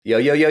Yo,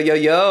 yo, yo, yo,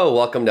 yo.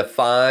 Welcome to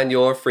Find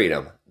Your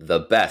Freedom, the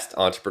best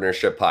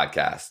entrepreneurship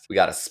podcast. We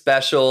got a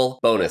special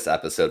bonus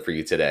episode for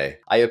you today.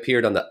 I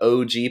appeared on the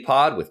OG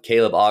pod with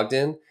Caleb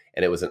Ogden,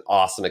 and it was an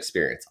awesome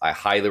experience. I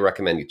highly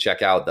recommend you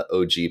check out the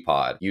OG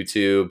pod.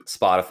 YouTube,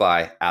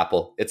 Spotify,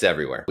 Apple, it's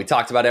everywhere. We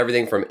talked about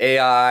everything from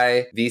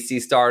AI,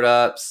 VC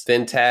startups,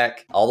 fintech,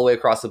 all the way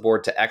across the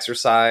board to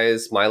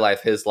exercise, my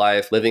life, his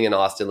life, living in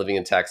Austin, living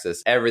in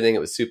Texas, everything. It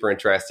was super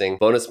interesting.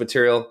 Bonus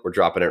material, we're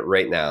dropping it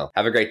right now.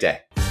 Have a great day.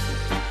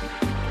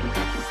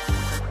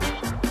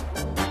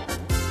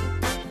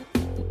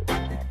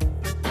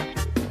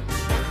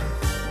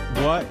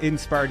 What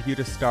inspired you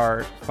to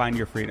start Find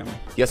Your Freedom?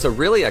 Yeah, so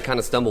really I kind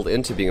of stumbled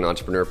into being an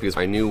entrepreneur because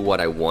I knew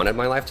what I wanted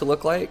my life to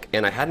look like.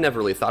 And I had never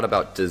really thought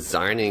about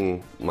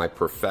designing my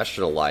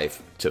professional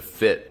life to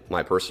fit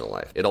my personal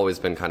life. It'd always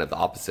been kind of the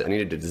opposite. I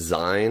needed to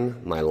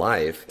design my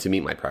life to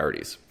meet my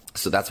priorities.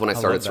 So that's when I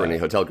started Serenity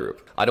Hotel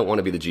Group. I don't want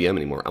to be the GM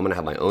anymore. I'm going to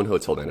have my own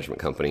hotel management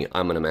company.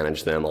 I'm going to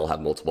manage them. I'll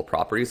have multiple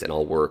properties and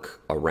I'll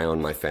work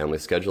around my family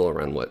schedule,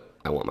 around what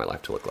I want my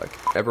life to look like.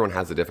 Everyone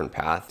has a different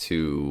path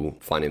to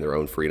finding their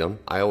own freedom.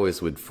 I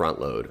always would front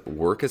load.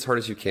 Work as hard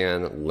as you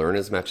can, learn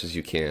as much as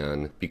you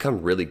can,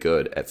 become really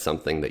good at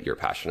something that you're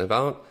passionate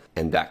about,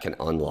 and that can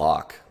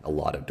unlock a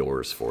lot of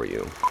doors for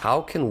you.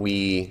 How can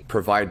we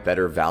provide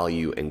better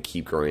value and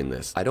keep growing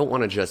this? I don't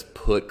want to just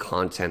put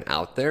content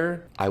out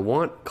there. I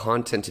want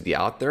content to be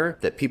out there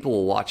that people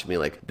will watch me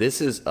like, this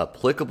is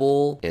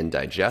applicable and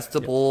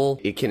digestible.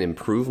 It can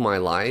improve my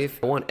life.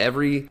 I want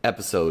every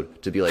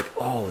episode to be like,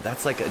 oh,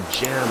 that's like a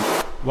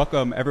gem.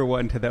 Welcome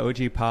everyone to the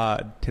OG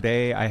Pod.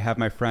 Today I have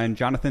my friend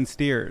Jonathan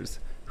Steers,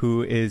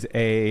 who is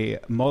a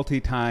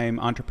multi-time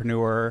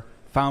entrepreneur,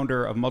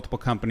 founder of multiple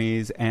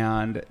companies,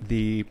 and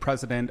the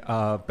president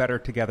of Better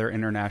Together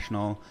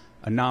International,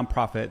 a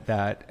nonprofit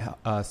that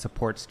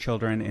supports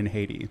children in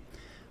Haiti.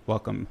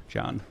 Welcome,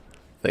 John.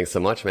 Thanks so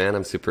much, man.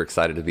 I'm super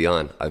excited to be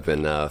on. I've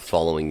been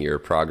following your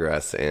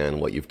progress, and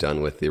what you've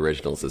done with the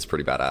originals is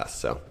pretty badass,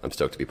 so I'm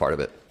stoked to be part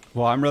of it.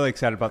 Well, I'm really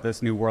excited about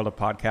this new world of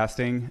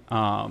podcasting.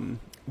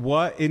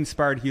 What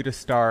inspired you to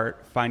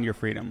start Find Your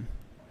Freedom?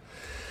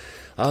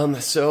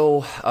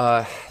 So I'm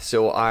a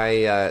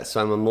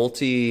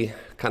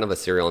kind of a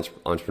serial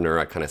entrepreneur.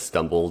 I kind of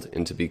stumbled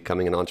into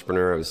becoming an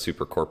entrepreneur. I was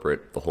super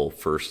corporate the whole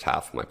first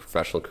half of my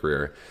professional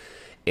career.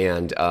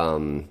 And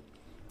kind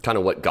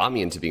of what got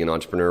me into being an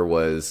entrepreneur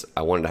was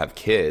I wanted to have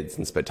kids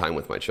and spend time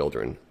with my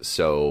children.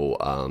 So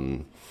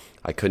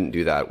I couldn't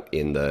do that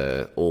in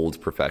the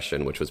old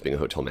profession, which was being a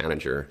hotel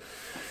manager.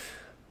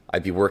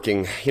 I'd be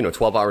working,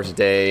 12 hours a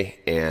day.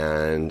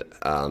 And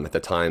at the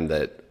time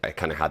that I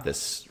kind of had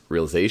this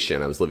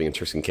realization, I was living in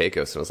Turks and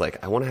Caicos, and I was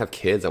like, I want to have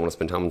kids. I want to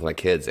spend time with my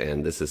kids.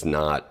 And this is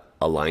not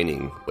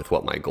aligning with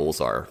what my goals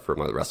are for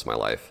the rest of my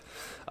life.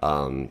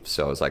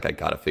 So I was like, I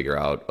got to figure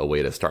out a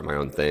way to start my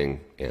own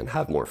thing and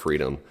have more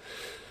freedom.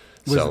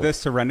 Was this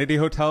Serenity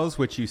Hotels,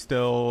 which you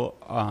still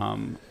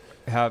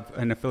have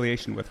an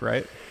affiliation with,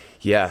 right?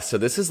 Yeah, so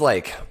this is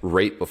like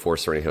right before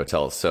Serenity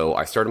Hotels. So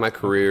I started my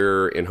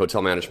career in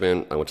hotel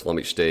management. I went to Long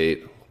Beach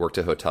State, worked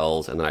at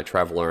hotels, and then I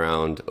traveled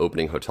around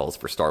opening hotels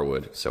for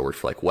Starwood. So I worked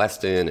for like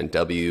Westin and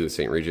W,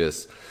 St.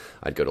 Regis.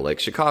 I'd go to Lake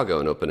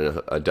Chicago and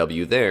open a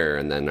W there,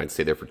 and then I'd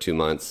stay there for 2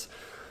 months,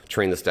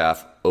 train the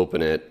staff,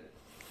 open it,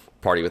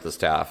 party with the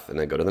staff, and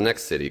then go to the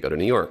next city, go to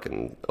New York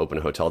and open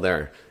a hotel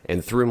there.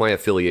 And through my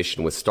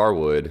affiliation with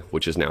Starwood,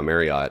 which is now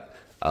Marriott,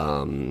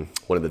 one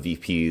of the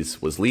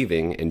VPs was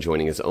leaving and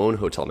joining his own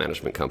hotel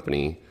management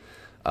company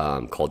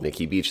called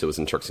Nikki Beach that was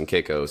in Turks and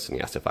Caicos, and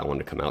he asked if I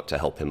wanted to come out to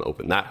help him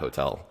open that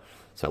hotel.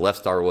 So I left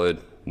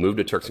Starwood, moved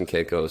to Turks and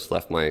Caicos,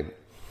 left my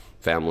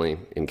family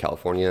in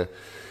California,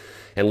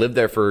 and lived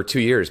there for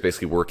 2 years,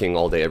 basically working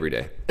all day, every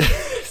day.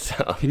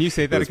 So can you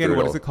say that again?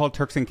 Brutal. What is it called?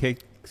 Turks and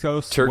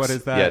Caicos? What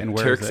is that? Yeah, and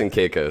where Turks is it? and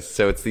Caicos.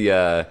 So it's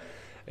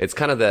it's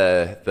kind of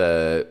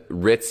the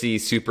ritzy,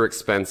 super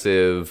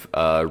expensive,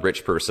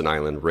 rich person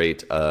island,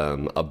 right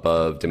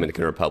above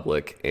Dominican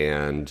Republic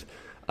and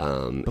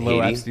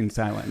below Haiti. Epstein's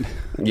Island.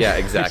 Yeah,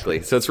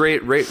 exactly. So it's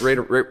right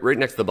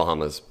next to the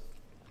Bahamas.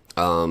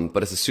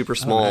 But it's a super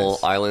small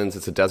island.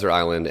 It's a desert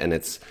island, and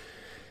it's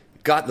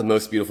got the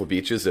most beautiful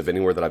beaches of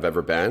anywhere that I've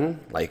ever been.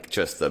 Like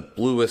just the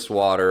bluest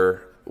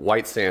water,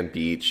 white sand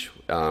beach.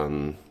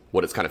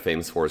 What it's kind of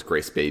famous for is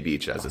Grace Bay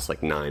Beach. It has this like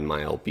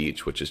 9-mile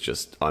beach, which is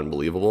just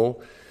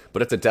unbelievable.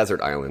 But it's a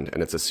desert island,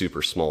 and it's a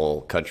super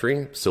small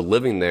country. So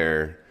living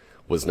there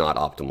was not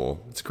optimal.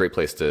 It's a great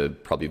place to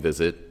probably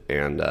visit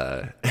and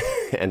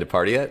and to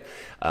party at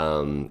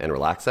and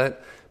relax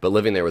at. But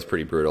living there was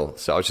pretty brutal.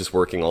 So I was just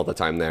working all the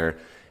time there.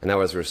 And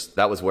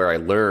that was where I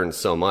learned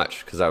so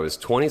much, because I was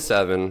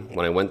 27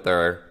 when I went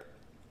there.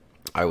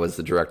 I was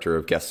the director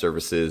of guest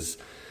services.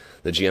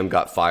 The GM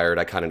got fired.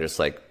 I kind of just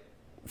like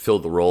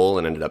filled the role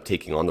and ended up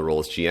taking on the role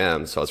as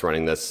GM. So I was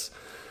running this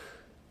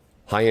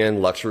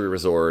high-end luxury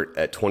resort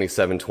at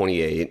 27,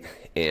 28,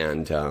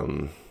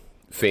 and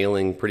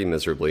failing pretty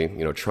miserably,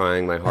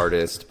 trying my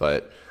hardest,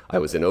 but I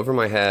was in over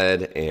my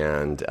head,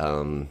 and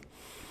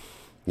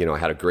I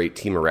had a great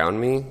team around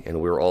me,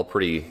 and we were all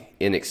pretty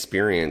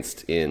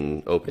inexperienced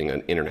in opening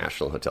an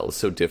international hotel. It was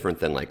so different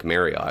than like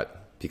Marriott,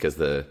 because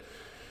the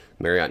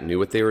Marriott knew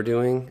what they were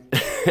doing,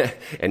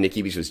 and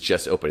Nikki Beach was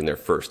just opening their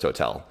first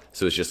hotel.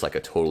 So it was just like a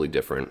totally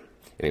different.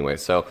 Anyway,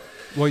 so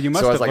well, you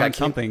must have learned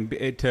something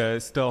to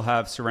still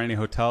have Serenity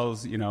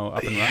Hotels, up and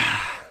running.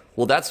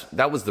 Well,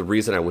 that was the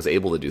reason I was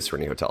able to do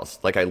Serenity Hotels.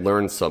 Like, I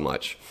learned so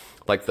much.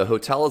 Like, the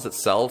hotels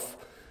itself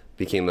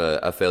became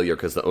a failure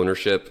because the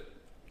ownership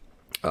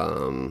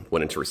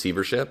went into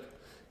receivership,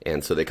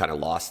 and so they kind of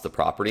lost the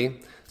property.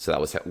 So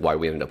that was why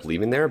we ended up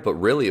leaving there. But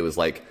really, it was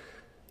like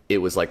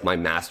my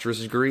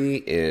master's degree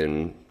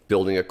in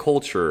building a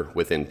culture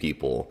within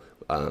people,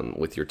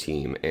 with your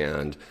team,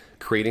 and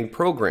creating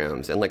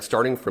programs, and like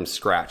starting from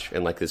scratch,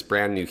 and like this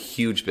brand new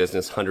huge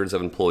business, hundreds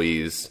of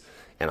employees,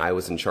 and I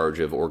was in charge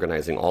of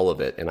organizing all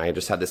of it. And I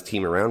just had this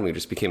team around me. We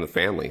just became a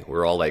family.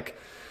 We're all like,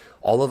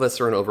 all of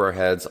us are in over our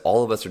heads.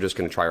 All of us are just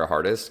going to try our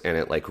hardest. And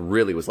it like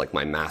really was like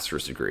my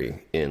master's degree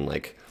in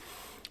like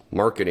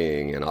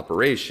marketing and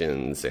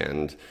operations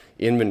and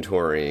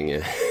inventorying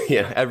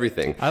and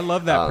everything. I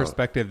love that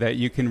perspective that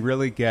you can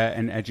really get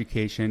an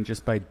education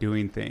just by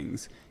doing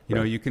things.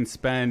 You can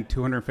spend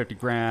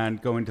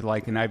 $250,000 going to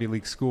like an Ivy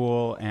League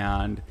school,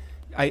 and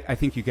I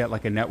think you get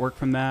like a network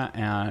from that,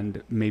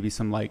 and maybe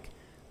some like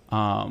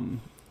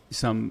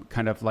some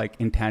kind of like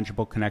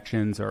intangible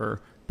connections or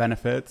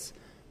benefits.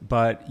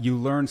 But you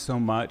learn so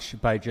much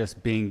by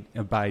just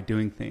by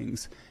doing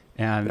things.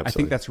 And Absolutely. I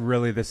think that's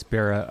really the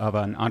spirit of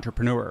an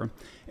entrepreneur.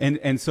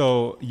 And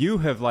so you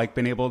have like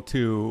been able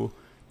to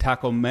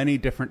tackle many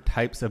different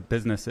types of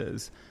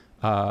businesses,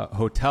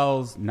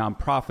 hotels,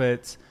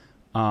 nonprofits,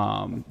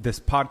 this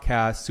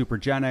podcast,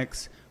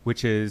 Supergenics,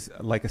 which is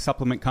like a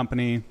supplement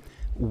company.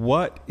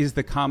 What is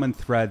the common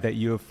thread that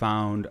you have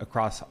found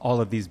across all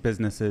of these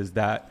businesses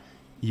that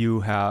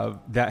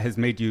has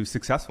made you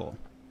successful?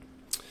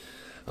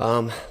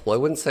 Well, I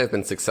wouldn't say I've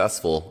been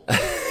successful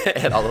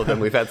at all of them.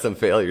 We've had some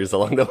failures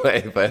along the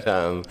way, but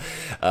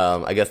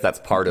I guess that's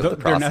part of the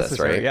process,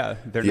 right? Yeah,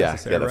 they're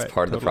necessary. Yeah, that's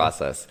part of the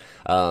process.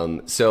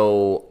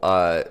 So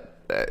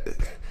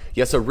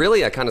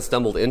really I kind of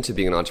stumbled into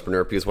being an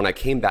entrepreneur because when I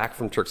came back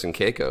from Turks and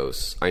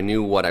Caicos, I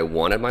knew what I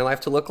wanted my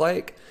life to look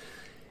like,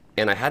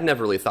 and I had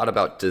never really thought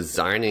about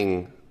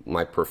designing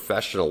my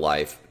professional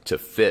life to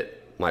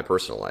fit my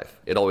personal life.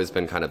 It'd always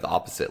been kind of the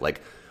opposite,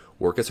 like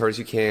work as hard as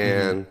you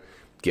can,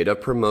 get a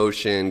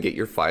promotion, get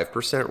your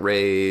 5%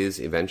 raise.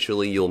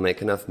 Eventually you'll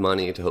make enough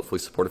money to hopefully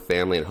support a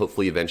family, and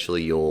hopefully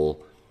eventually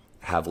you'll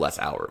have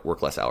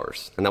work less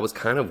hours. And that was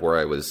kind of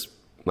where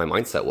my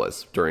mindset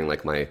was during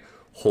like my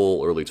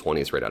whole early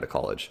 20s right out of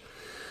college.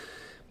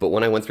 But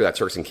when I went through that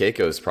Turks and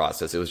Caicos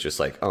process, it was just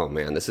like, oh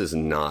man, this is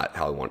not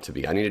how I want it to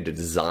be. I needed to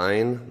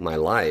design my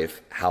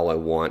life how I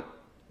want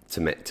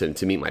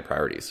to meet my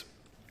priorities.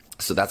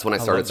 So that's when I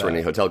started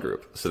Serenity Hotel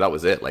Group. So that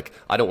was it. Like,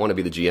 I don't want to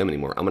be the GM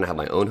anymore. I'm going to have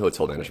my own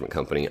hotel management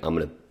company. I'm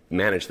going to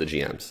manage the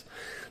GMs.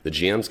 The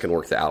GMs can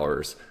work the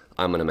hours.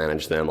 I'm going to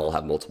manage them. I'll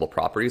have multiple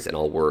properties, and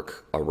I'll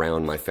work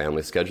around my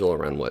family schedule,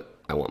 around what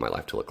I want my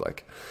life to look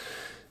like.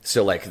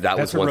 So like that's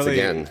was once really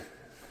again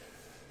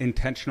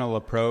intentional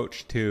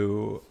approach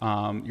to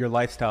your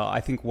lifestyle.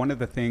 I think one of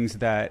the things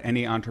that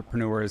any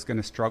entrepreneur is going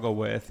to struggle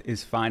with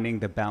is finding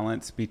the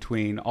balance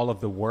between all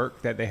of the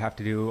work that they have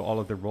to do, all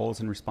of the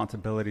roles and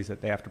responsibilities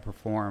that they have to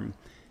perform,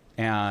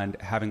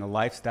 and having a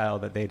lifestyle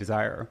that they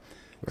desire.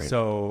 Right.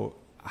 So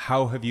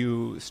how have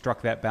you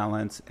struck that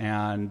balance?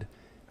 And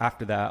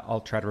after that,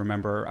 I'll try to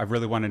remember. I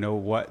really want to know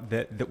what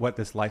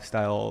this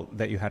lifestyle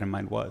that you had in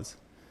mind was.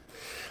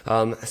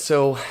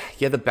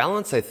 The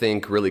balance, I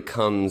think, really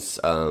comes,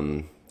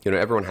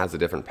 everyone has a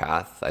different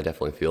path. I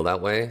definitely feel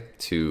that way,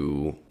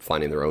 to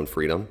finding their own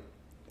freedom.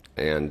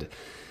 And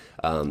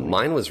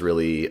mine was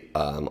really,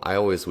 I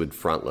always would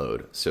front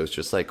load. So it's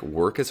just like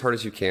work as hard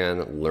as you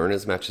can, learn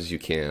as much as you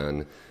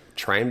can,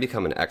 try and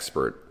become an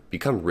expert,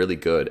 become really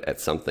good at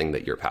something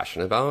that you're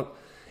passionate about,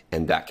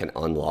 and that can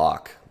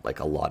unlock like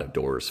a lot of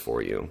doors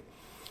for you.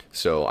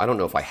 So I don't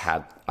know if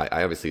I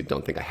obviously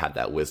don't think I had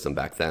that wisdom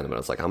back then, but I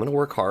was like, I'm going to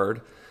work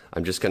hard.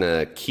 I'm just going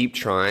to keep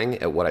trying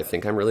at what I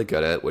think I'm really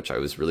good at, which I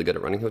was really good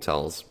at running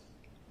hotels.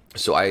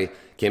 So I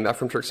came back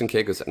from Turks and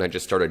Caicos, and I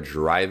just started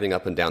driving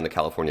up and down the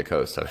California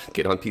coast. I would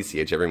get on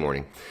PCH every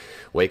morning,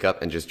 wake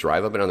up and just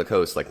drive up and down the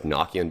coast, like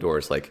knocking on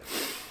doors, like,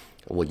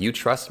 will you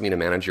trust me to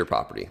manage your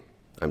property?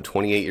 I'm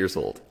 28 years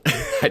old.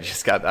 I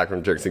just got back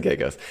from Turks and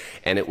Caicos.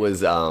 And it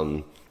was,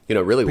 really but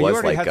was like... you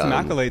already had some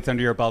accolades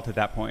under your belt at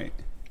that point.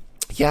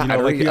 Yeah.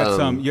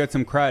 You had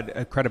some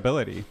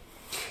credibility.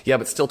 Yeah,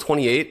 but still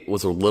 28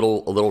 was a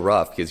little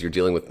rough because you're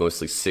dealing with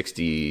mostly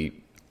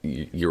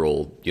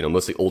 60-year-old,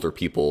 mostly older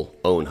people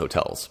own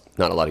hotels.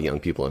 Not a lot of young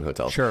people own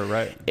hotels. Sure,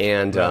 right.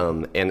 And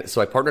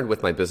so I partnered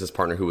with my business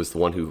partner, who was the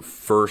one who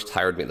first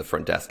hired me at the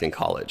front desk in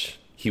college.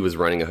 He was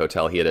running a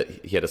hotel. He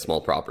had a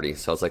small property.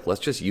 So I was like,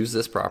 let's just use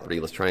this property.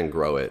 Let's try and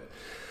grow it.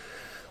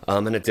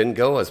 And it didn't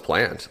go as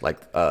planned. Like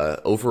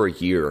over a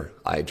year,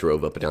 I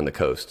drove up and down the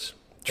coast,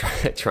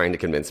 trying to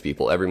convince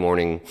people every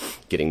morning,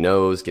 getting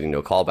no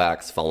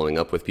callbacks, following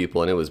up with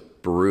people. And it was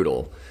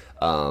brutal.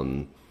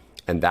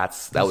 And that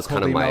was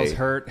kind of my emails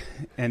hurt,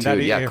 and dude,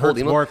 it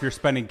hurts more if you're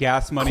spending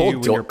gas money.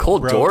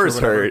 Cold doors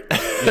hurt.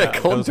 Yeah,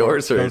 cold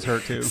doors hurt. Those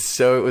hurt too.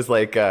 So it was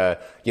like,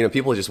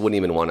 people just wouldn't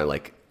even want to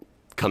like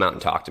come out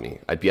and talk to me.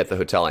 I'd be at the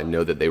hotel. I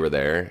know that they were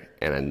there,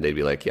 and they'd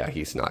be like, "Yeah,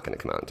 he's not going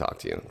to come out and talk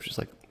to you." I'm just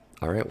like,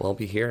 "All right, well, I'll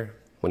be here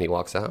when he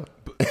walks out."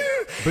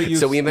 But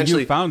so we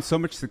eventually you found so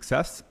much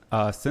success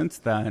since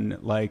then.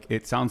 Like,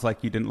 it sounds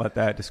like you didn't let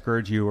that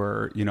discourage you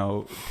or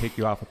take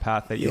you off a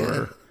path that you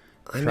were.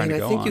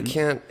 You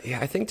can't.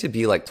 Yeah, I think to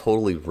be like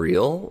totally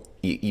real,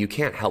 you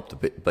can't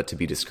help but to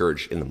be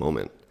discouraged in the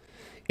moment.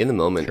 In the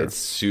moment, sure. It's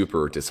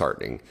super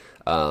disheartening.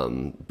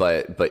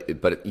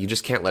 But you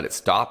just can't let it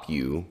stop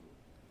you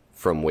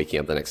from waking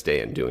up the next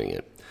day and doing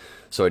it.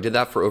 So I did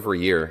that for over a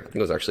year. I think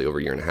it was actually over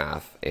a year and a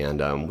half.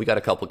 And we got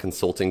a couple of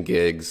consulting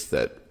gigs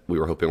that we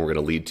were hoping were going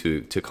to lead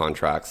to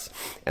contracts.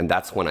 And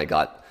that's when I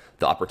got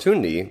the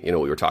opportunity.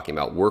 What we were talking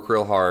about: work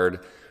real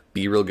hard,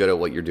 be real good at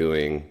what you're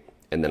doing,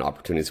 and then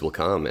opportunities will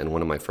come. And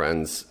one of my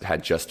friends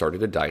had just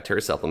started a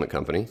dietary supplement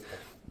company.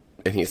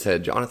 And he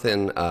said,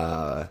 Jonathan,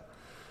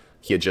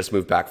 he had just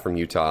moved back from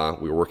Utah.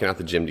 We were working out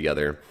the gym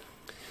together.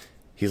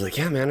 He's like,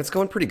 yeah, man, it's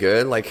going pretty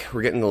good. Like,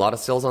 we're getting a lot of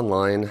sales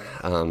online,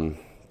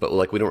 but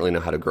like, we don't really know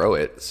how to grow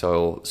it.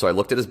 So I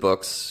looked at his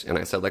books and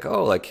I said like,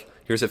 oh, like,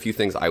 here's a few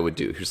things I would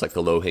do. Here's like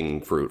the low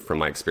hanging fruit from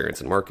my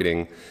experience in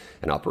marketing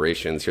and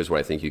operations. Here's what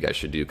I think you guys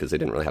should do, because they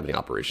didn't really have any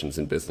operations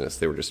in business.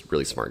 They were just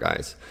really smart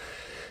guys.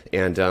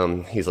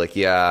 And he's like,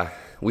 yeah,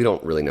 we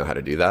don't really know how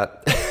to do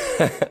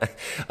that.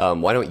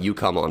 Why don't you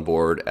come on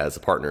board as a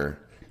partner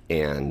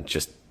and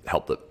just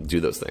help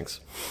do those things?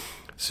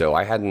 So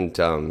I hadn't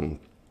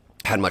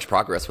had much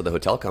progress with the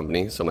hotel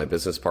company. So my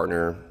business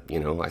partner,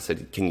 I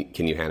said,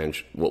 can you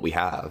manage what we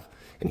have?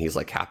 And he's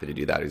like, happy to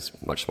do that. He's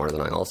much smarter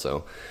than I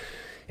also.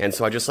 And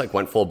so I just like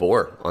went full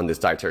bore on this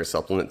dietary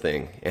supplement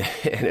thing.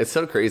 And it's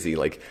so crazy.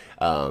 Like,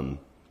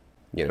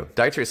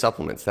 dietary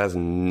supplements, that has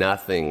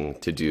nothing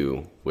to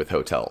do with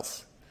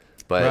hotels.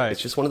 But right.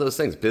 It's just one of those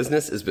things.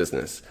 Business is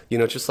business.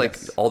 It's just like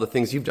all the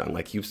things you've done.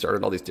 Like, you've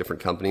started all these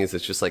different companies.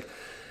 It's just like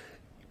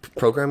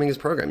programming is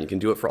programming. You can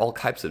do it for all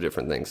types of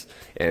different things.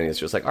 And it's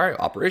just like, all right,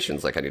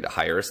 operations, like I need to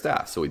hire a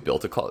staff. So we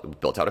built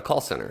out a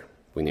call center.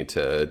 We need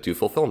to do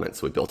fulfillment.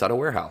 So we built out a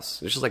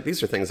warehouse. It's just like,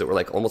 these are things that were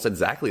like almost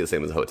exactly the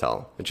same as a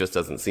hotel. It just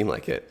doesn't seem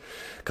like it.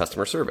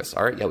 Customer service.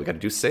 All right, yeah, we got to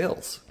do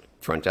sales.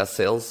 Front desk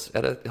sales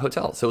at a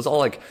hotel. So it was all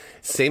like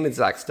same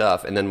exact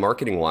stuff. And then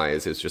marketing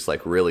wise, it's just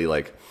like really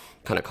like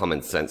kind of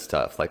common sense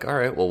stuff. Like, all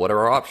right, well, what are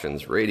our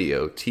options?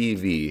 Radio,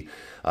 TV,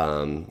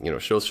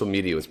 social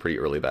media was pretty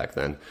early back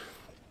then.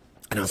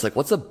 And I was like,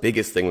 what's the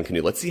biggest thing we can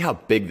do? Let's see how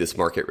big this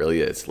market really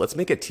is. Let's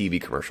make a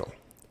TV commercial.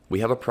 We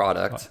have a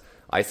product.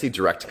 I see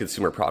direct to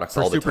consumer products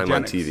all the time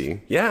on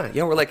TV. Yeah.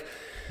 We're like,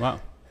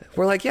 wow.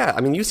 We're like, yeah,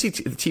 I mean, you see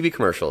TV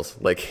commercials,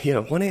 like,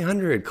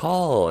 1-800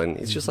 call. And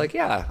it's just like,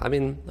 yeah, I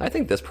mean, I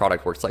think this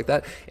product works like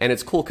that. And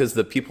it's cool because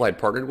the people I'd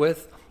partnered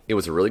with, it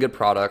was a really good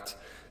product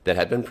that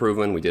had been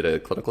proven. We did a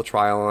clinical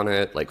trial on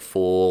it, like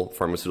full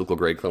pharmaceutical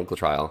grade clinical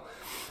trial.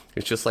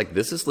 It's just like,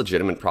 this is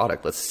legitimate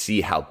product. Let's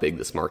see how big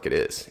this market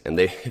is. And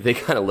they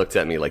kind of looked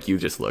at me like you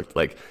just looked,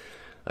 like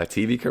a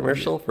TV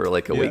commercial for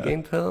like a weight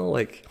gain pill.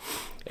 Like,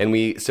 and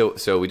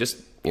so we just,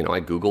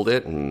 I Googled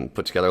it and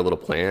put together a little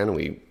plan.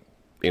 We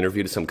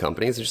interviewed some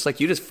companies. It's just like,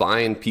 you just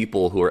find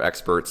people who are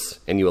experts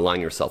and you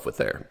align yourself with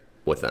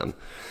them.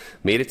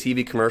 Made a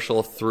TV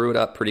commercial, threw it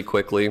up pretty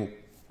quickly.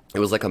 It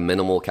was like a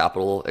minimal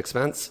capital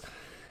expense.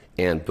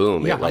 And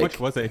boom. Yeah, how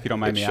much was it, if you don't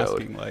mind me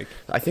asking? Like,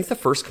 I think the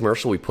first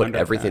commercial, we put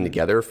everything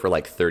together for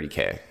like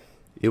 $30K.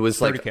 It was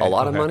like a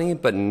lot of money,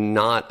 but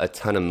not a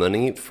ton of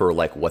money for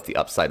like what the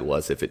upside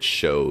was if it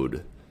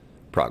showed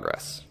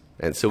progress.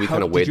 And so we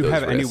kind of weighed those risks.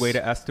 Did you have any way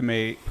to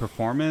estimate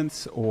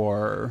performance,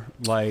 or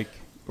like,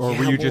 or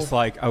were you just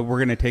like, we're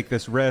going to take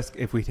this risk.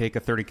 If we take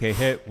a $30K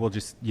hit, we'll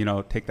just,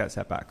 take that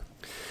setback?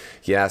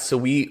 Yeah. So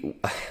we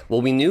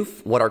knew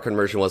what our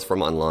conversion was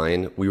from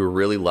online. We were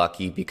really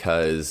lucky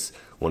because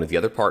one of the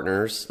other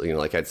partners,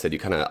 like I'd said, you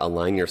kind of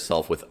align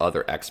yourself with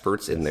other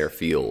experts in their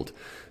field.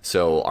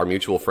 So our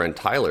mutual friend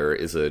Tyler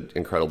is an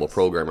incredible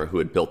programmer who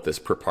had built this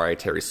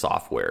proprietary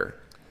software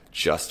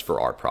just for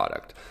our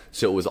product.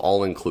 So it was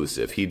all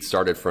inclusive. He'd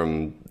started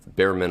from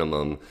bare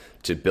minimum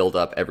to build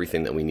up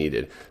everything that we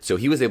needed. So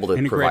he was able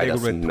to provide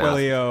us with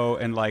Twilio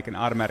and like an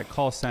automatic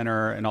call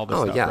center and all this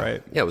stuff,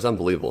 right? Yeah, it was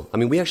unbelievable. I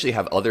mean, we actually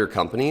have other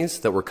companies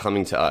that were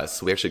coming to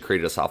us. We actually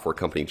created a software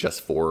company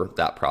just for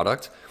that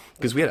product,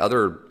 because we had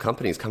other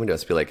companies coming to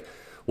us be like,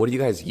 what do you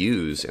guys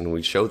use? And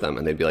we'd show them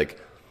and they'd be like,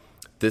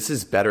 this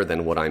is better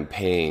than what I'm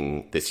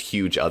paying this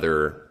huge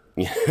other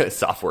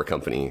software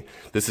company.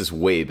 This is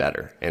way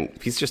better. And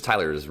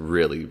Tyler is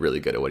really, really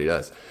good at what he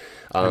does.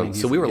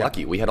 So we were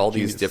lucky. We had all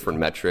these different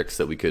metrics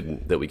that we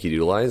could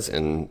utilize.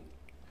 And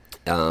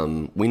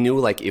we knew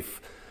like if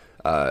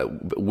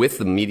with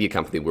the media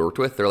company we worked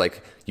with, they're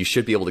like, you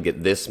should be able to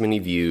get this many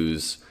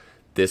views,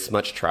 this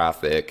much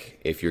traffic.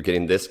 If you're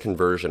getting this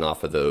conversion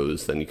off of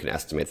those, then you can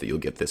estimate that you'll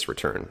get this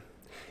return.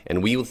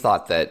 And we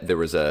thought that there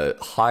was a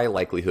high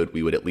likelihood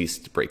we would at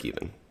least break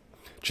even.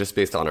 just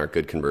based on our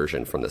good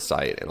conversion from the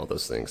site and all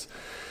those things.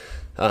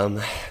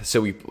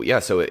 So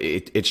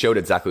it showed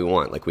exactly what we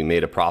want. Like, we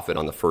made a profit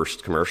on the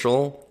first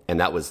commercial, and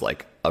that was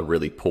like a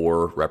really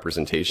poor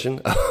representation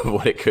of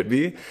what it could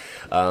be.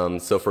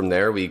 So from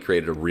there, we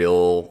created a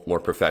real, more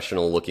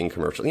professional looking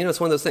commercial. You know, it's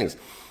one of those things.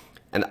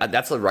 And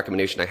that's a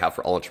recommendation I have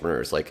for all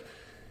entrepreneurs. Like,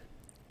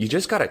 you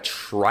just got to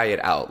try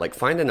it out. Like,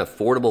 find an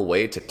affordable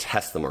way to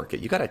test the market.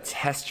 You got to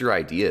test your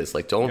ideas.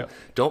 Like, don't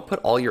put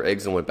all your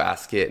eggs in one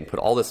basket and put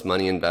all this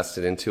money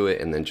invested into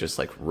it and then just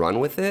like run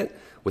with it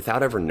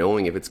without ever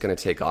knowing if it's going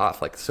to take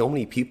off. Like, so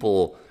many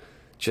people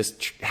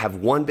just have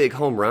one big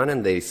home run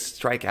and they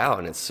strike out,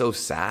 and it's so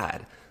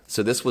sad.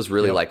 So this was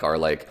really like our,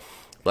 like,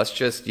 let's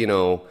just, you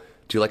know,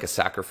 do like a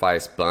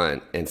sacrifice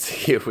bunt and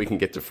see if we can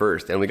get to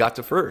first. And we got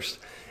to first.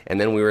 And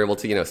then we were able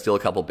to, you know, steal a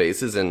couple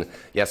bases. And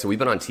yeah, so we've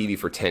been on TV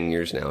for 10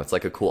 years now. It's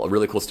like a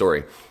really cool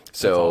story.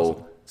 So,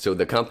 awesome. So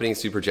the company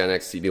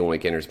Supergenics CB1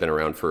 Weekender has been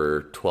around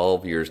for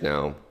 12 years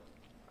now.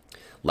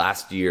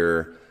 Last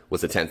year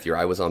was the 10th year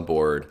I was on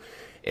board,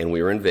 and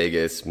we were in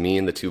Vegas. Me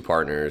and the two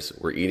partners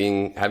were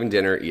having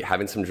dinner,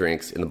 having some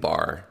drinks in the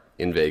bar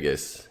in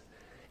Vegas.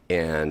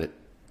 And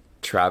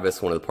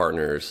Travis, one of the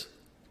partners,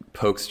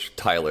 pokes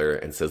Tyler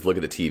and says, "Look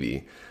at the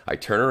TV." I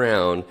turn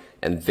around,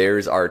 and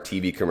there's our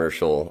TV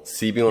commercial,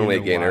 CB1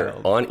 Weight Gainer,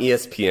 on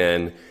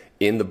ESPN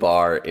in the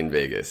bar in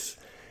Vegas.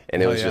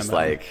 And it was just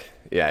like,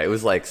 it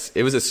was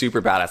a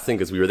super badass thing,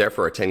 because we were there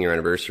for our 10-year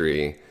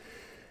anniversary.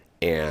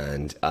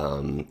 And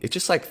it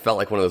just like felt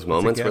like one of those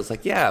moments where it's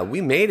like, yeah,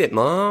 we made it,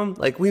 Mom.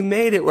 Like, we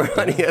made it. We're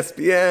on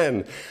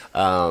ESPN.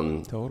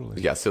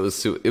 Totally. Yeah, so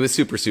it was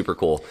super, super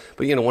cool.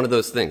 But, you know, one of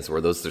those things where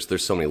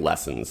there's so many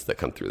lessons that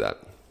come through that.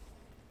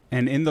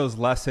 And in those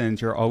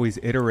lessons, you're always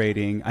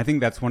iterating. I think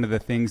that's one of the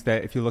things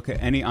that, if you look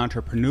at any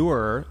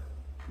entrepreneur,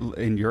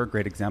 and you're a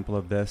great example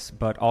of this,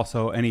 but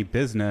also any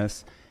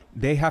business,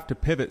 they have to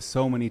pivot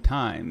so many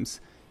times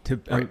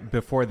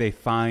before they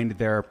find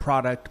their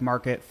product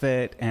market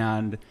fit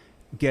and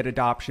get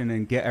adoption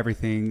and get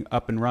everything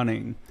up and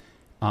running.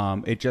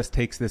 It just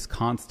takes this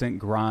constant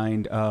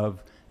grind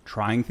of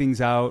trying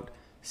things out,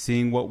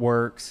 seeing what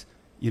works,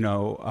 you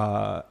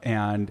know,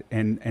 and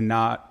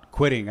not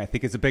quitting. I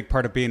think is a big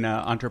part of being an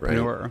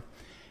entrepreneur. Right.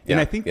 And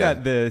I think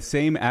that the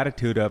same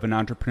attitude of an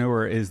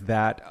entrepreneur is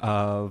that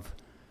of,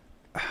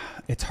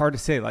 it's hard to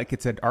say, like,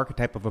 it's an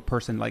archetype of a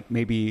person, like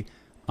maybe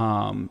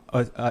an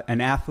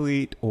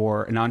athlete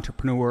or an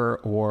entrepreneur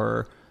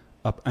or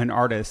an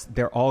artist.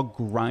 They're all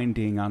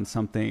grinding on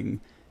something,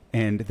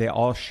 and they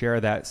all share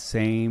that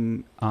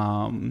same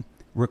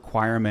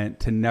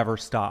requirement to never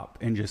stop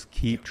and just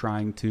keep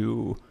trying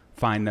to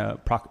find the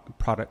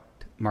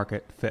product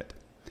market fit.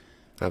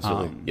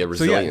 Absolutely.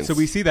 Resilience. So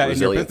we see that in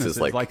your business. Is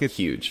like it's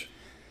huge.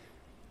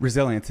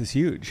 Resilience is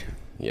huge.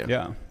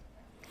 Yeah.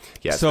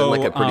 It's been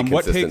like a pretty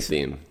consistent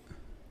theme.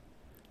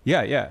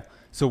 Yeah.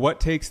 So what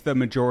takes the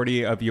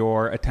majority of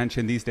your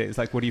attention these days?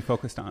 Like, what are you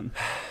focused on?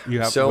 You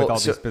have with all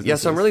these businesses. Yeah,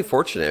 so I'm really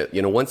fortunate.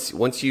 You know,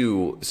 once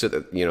you, so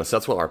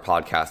that's what our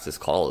podcast is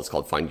called. It's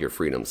called Find Your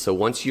Freedom. So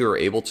once you're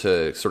able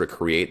to sort of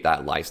create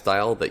that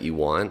lifestyle that you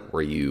want,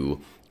 where you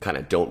kind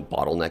of don't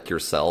bottleneck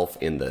yourself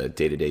in the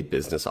day-to-day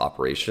business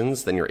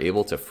operations, then you're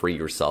able to free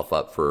yourself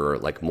up for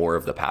like more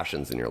of the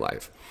passions in your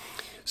life.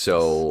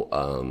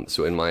 So,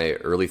 so in my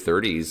early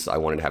 30s, I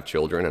wanted to have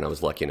children, and I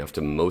was lucky enough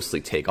to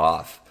mostly take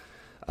off.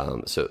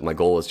 So my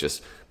goal is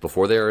just,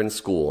 before they're in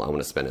school, I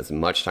want to spend as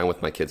much time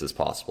with my kids as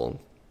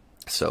possible.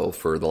 So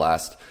for the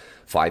last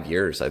 5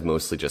 years, I've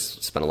mostly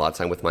just spent a lot of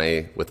time with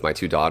my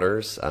two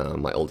daughters.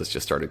 My oldest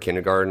just started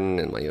kindergarten,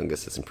 and my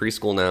youngest is in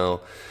preschool now.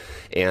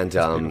 And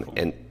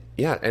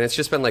and it's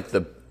just been like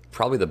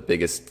probably the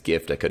biggest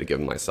gift I could have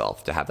given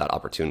myself, to have that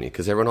opportunity.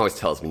 Because everyone always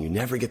tells me, you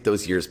never get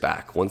those years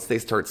back. Once they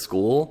start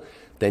school,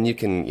 then you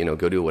can,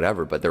 go do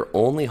whatever. But they're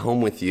only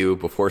home with you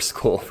before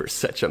school for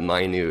such a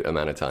minute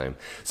amount of time.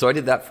 So I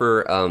did that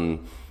for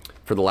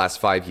the last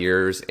 5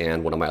 years.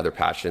 And one of my other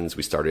passions,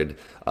 we started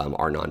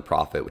our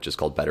nonprofit, which is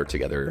called Better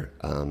Together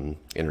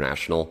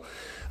International.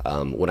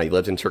 When I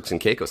lived in Turks and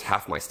Caicos,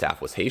 half my staff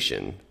was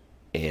Haitian.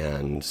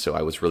 And so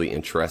I was really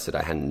interested.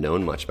 I hadn't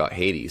known much about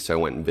Haiti. So I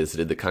went and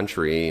visited the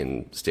country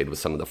and stayed with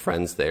some of the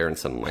friends there and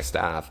some of my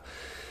staff.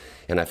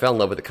 And I fell in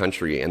love with the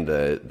country, and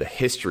the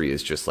history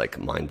is just like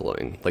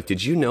mind-blowing. Like,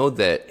 did you know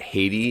that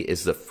Haiti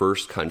is the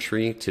first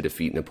country to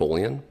defeat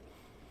Napoleon?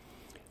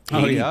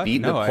 Haiti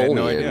beat Napoleon. I had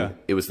no idea.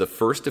 It was the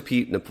first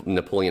defeat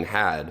Napoleon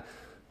had,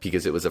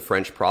 because it was a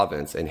French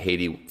province, and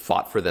Haiti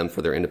fought for them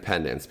for their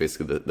independence.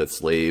 Basically, the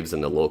slaves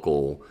and the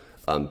local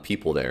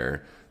people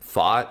there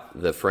fought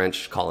the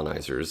French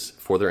colonizers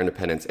for their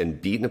independence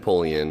and beat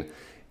Napoleon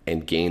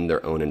and gained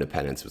their own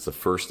independence. It was the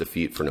first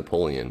defeat for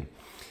Napoleon.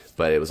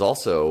 But it was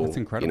also,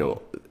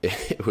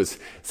 it was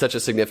such a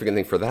significant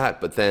thing for that.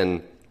 But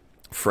then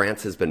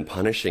France has been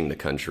punishing the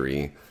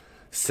country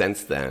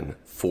since then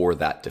for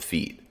that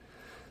defeat.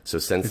 So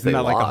since Isn't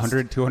that like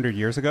 100, 200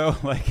 years ago?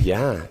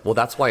 Yeah. Well,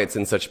 that's why it's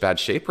in such bad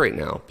shape right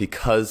now,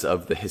 because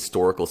of the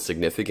historical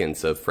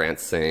significance of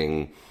France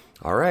saying,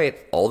 all right,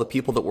 all the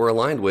people that we're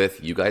aligned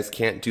with, you guys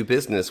can't do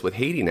business with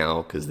Haiti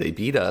now because they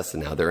beat us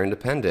and now they're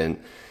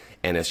independent.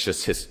 And it's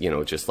just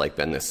just like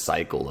been this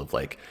cycle of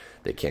like,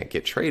 they can't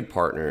get trade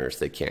partners,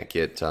 they can't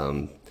get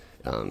in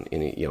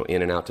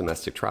and out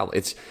domestic travel.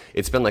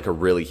 It's been like a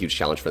really huge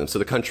challenge for them. So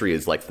the country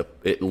is like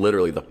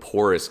literally the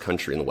poorest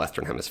country in the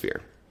Western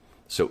Hemisphere.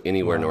 So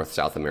anywhere North,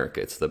 South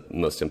America, it's the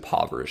most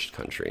impoverished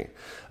country.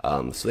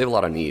 So they have a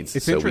lot of needs.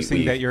 It's so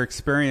interesting that your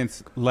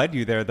experience led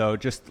you there, though,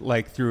 just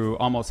like through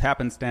almost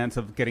happenstance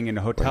of getting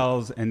into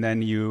hotels, and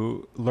then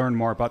you learn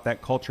more about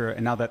that culture,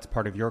 and now that's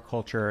part of your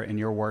culture and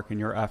your work and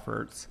your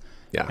efforts.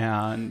 Yeah.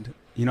 And,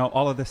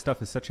 all of this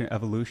stuff is such an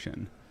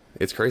evolution.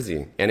 It's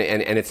crazy, and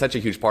it's such a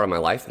huge part of my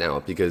life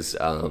now because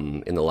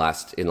in the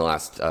last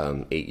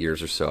 8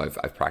 years or so,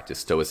 I've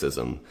practiced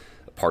Stoicism,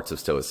 parts of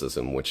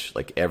Stoicism, which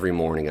like every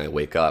morning I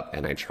wake up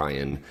and I try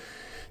and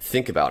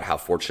think about how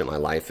fortunate my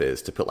life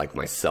is to put like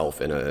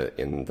myself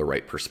in the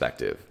right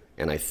perspective,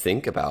 and I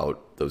think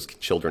about those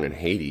children in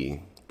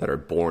Haiti that are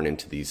born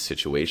into these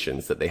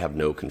situations that they have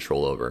no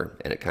control over,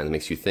 and it kind of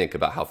makes you think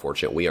about how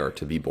fortunate we are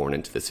to be born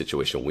into the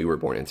situation we were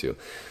born into.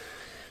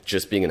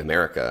 Just being in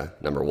America,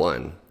 number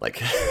one, like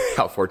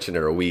how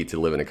fortunate are we to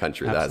live in a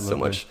country that has so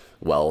much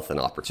wealth and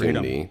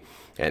opportunity,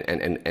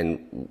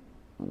 and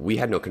we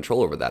had no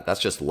control over that. That's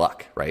just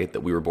luck, right?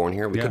 That we were born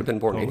here. We could have been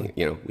born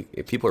anywhere.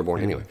 People are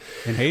born anywhere.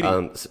 In Haiti.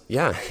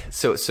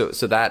 So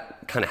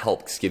that kind of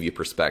helps give you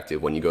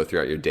perspective when you go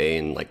throughout your day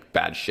and like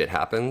bad shit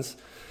happens.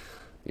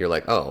 You're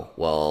like, oh,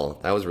 well,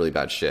 that was really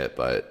bad shit,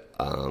 but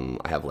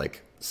I have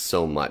like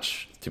so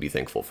much to be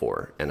thankful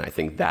for. And I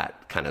think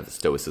that kind of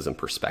Stoicism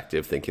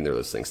perspective, thinking through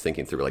those things,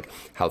 thinking through like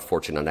how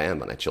fortunate I am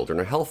when my children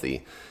are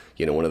healthy.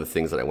 One of the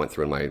things that I went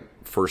through when my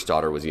first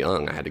daughter was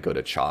young, I had to go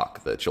to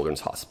CHOC, the children's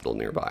hospital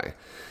nearby.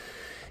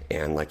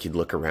 And like you'd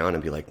look around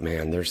and be like,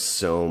 man, there's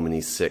so many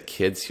sick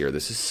kids here.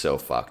 This is so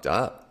fucked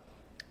up.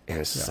 And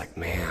it's just like,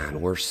 man,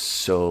 we're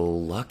so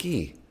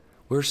lucky.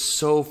 We're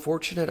so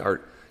fortunate.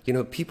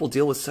 People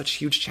deal with such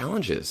huge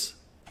challenges.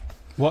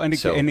 Well, and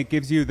it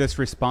gives you this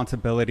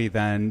responsibility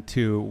then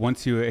to,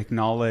 once you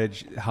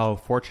acknowledge how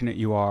fortunate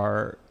you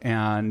are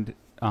and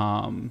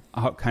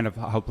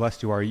how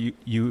blessed you are,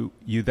 you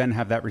then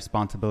have that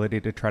responsibility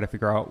to try to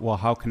figure out, well,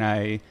 how can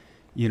I,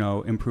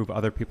 improve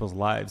other people's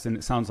lives? And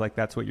it sounds like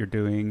that's what you're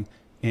doing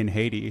in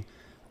Haiti.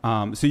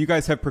 So you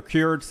guys have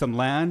procured some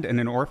land and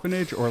an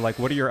orphanage, or like,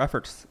 what are your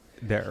efforts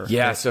there?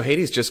 Yeah, so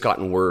Haiti's just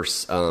gotten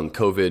worse.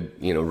 COVID,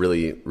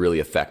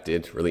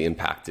 really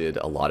impacted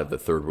a lot of the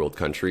third world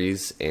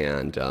countries,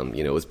 and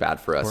it was bad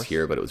for us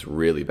here, but it was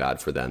really bad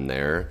for them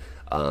there.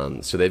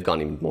 So they've gone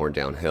even more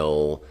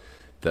downhill.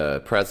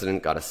 The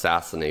president got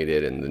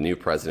assassinated, and the new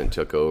president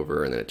took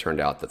over, and then it turned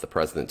out that the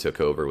president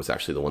took over was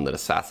actually the one that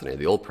assassinated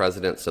the old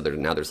president. So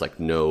now there's like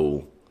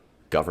no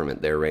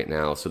government there right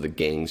now. So the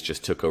gangs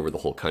just took over the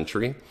whole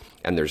country,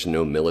 and there's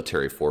no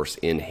military force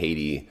in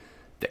Haiti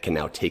that can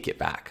now take it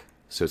back.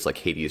 So it's like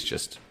Haiti is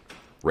just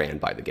ran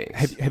by the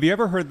gangs. Have you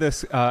ever heard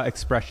this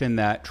expression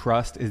that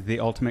trust is the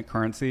ultimate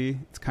currency?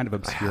 It's kind of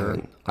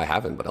obscure. I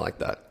haven't, but I like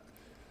that.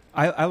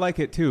 I like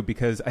it too,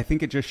 because I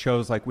think it just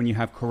shows like when you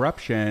have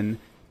corruption,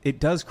 it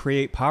does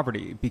create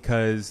poverty,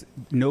 because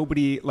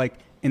nobody, like,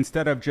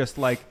 instead of just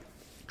like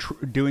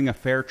doing a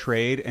fair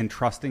trade and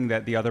trusting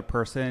that the other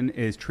person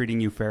is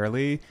treating you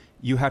fairly,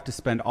 you have to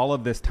spend all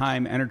of this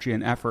time, energy,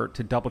 and effort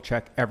to double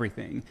check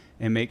everything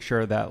and make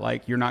sure that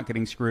like you're not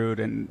getting screwed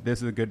and this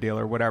is a good deal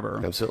or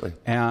whatever. Absolutely.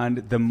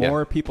 And the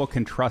more people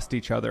can trust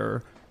each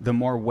other, the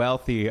more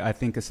wealthy I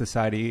think a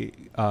society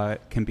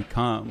can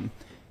become.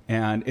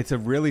 And it's a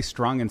really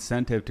strong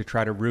incentive to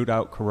try to root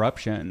out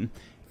corruption.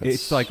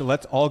 It's like,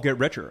 let's all get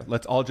richer.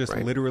 Let's all just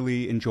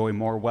literally enjoy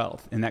more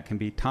wealth. And that can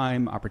be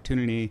time,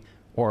 opportunity,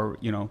 or,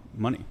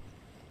 money.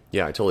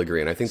 Yeah, I totally agree.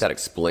 And I think that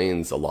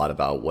explains a lot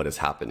about what has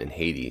happened in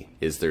Haiti,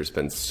 is there's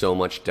been so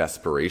much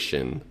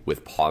desperation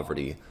with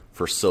poverty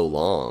for so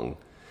long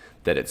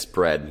that it's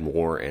bred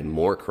more and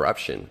more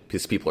corruption,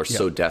 because people are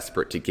so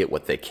desperate to get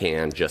what they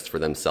can just for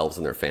themselves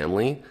and their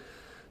family.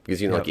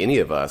 Because, like any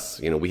of us,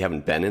 we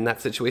haven't been in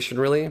that situation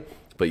really.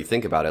 But you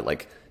think about it,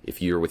 like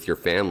if you're with your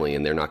family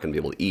and they're not going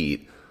to be able to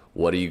eat,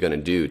 what are you going to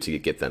do to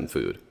get them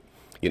food?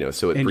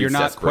 So it and you're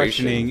not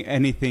desperation. Questioning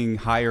anything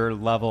higher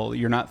level.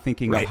 You're not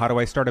thinking of how do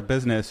I start a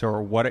business,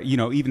 or what,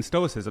 even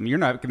Stoicism. You're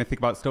not going to think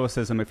about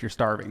Stoicism if you're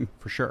starving,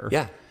 for sure.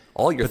 Yeah.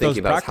 All you're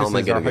thinking about is how am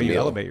I getting a meal? How you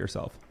elevate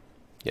yourself.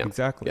 Yeah.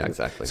 Exactly. Yeah,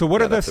 exactly. So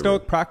what are the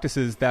Stoic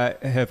practices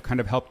that have kind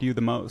of helped you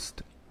the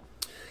most?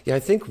 Yeah, I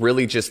think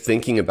really just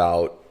thinking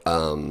about,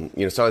 so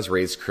I was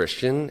raised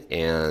Christian,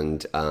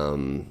 and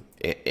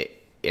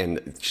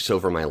just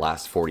over my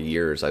last 40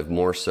 years, I've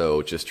more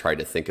so just tried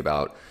to think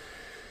about,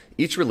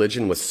 each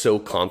religion was so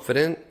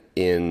confident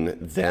in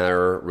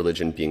their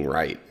religion being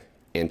right.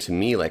 And to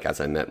me, like,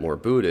 as I met more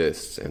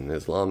Buddhists and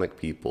Islamic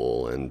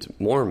people and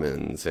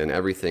Mormons and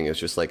everything, it's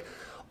just like,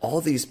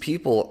 all these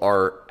people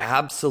are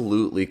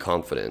absolutely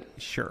confident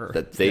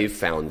that they've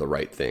found the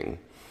right thing.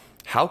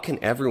 How can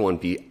everyone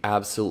be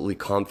absolutely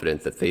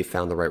confident that they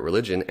found the right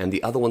religion and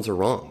the other ones are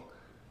wrong?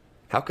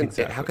 How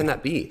can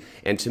that be?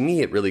 And to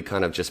me, it really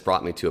kind of just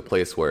brought me to a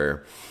place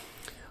where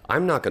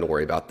I'm not going to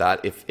worry about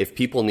that. If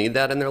people need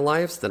that in their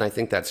lives, then I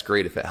think that's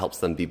great if it helps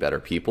them be better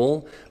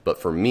people.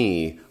 But for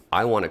me,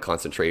 I want to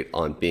concentrate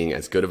on being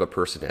as good of a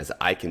person as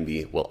I can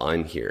be while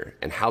I'm here.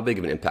 And how big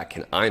of an impact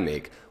can I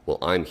make while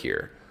I'm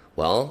here?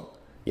 Well,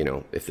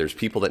 if there's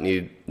people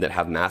that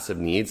have massive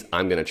needs,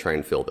 I'm going to try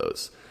and fill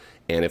those.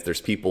 And if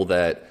there's people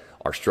that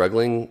are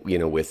struggling,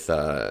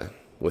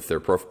 with their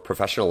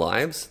professional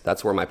lives,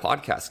 that's where my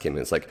podcast came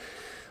in. It's like,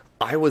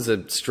 I was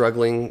a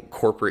struggling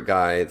corporate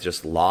guy,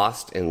 just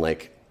lost and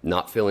like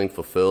not feeling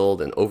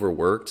fulfilled and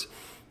overworked.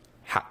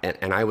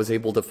 And I was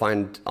able to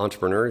find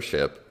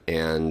entrepreneurship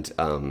and,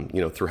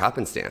 through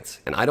happenstance.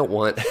 And I don't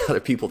want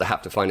other people to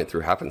have to find it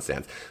through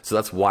happenstance. So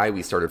that's why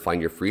we started Find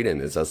Your Freedom,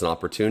 is as an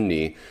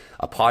opportunity,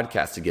 a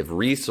podcast to give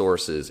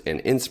resources and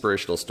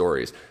inspirational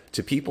stories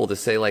to people to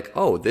say like,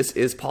 oh, this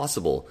is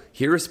possible.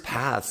 Here's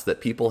paths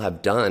that people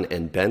have done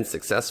and been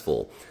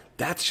successful.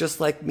 That's just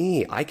like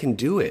me. I can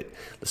do it.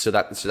 So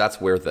that's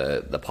where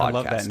the podcast came in. I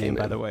love that name,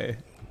 by the way.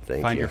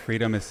 Find Your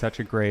Freedom is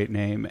such a great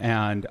name.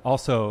 And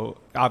also,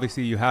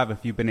 obviously, if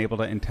you've been able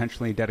to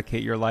intentionally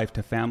dedicate your life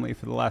to family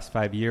for the last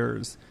 5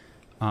 years.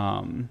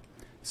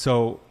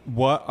 So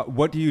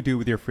what do you do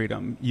with your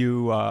freedom?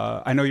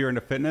 I know you're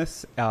into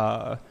fitness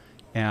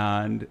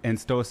and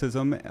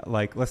stoicism.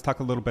 Like, let's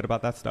talk a little bit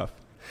about that stuff.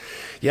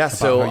 Yeah.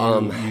 So,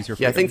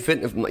 I think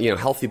fitness,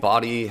 healthy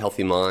body,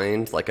 healthy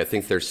mind. Like, I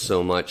think there's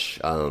so much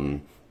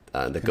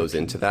that goes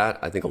into that.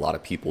 I think a lot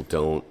of people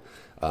don't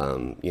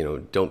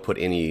put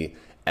any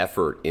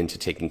effort into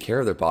taking care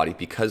of their body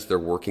because they're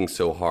working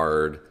so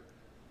hard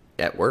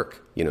at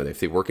work. If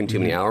they work in too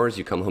many hours,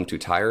 you come home too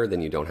tired, then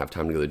you don't have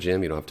time to go to the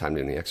gym, you don't have time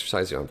to do any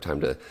exercise, you don't have time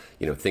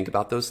to, think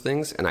about those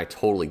things. And I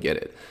totally get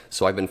it.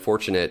 So I've been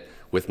fortunate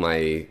with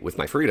my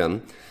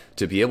freedom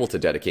to be able to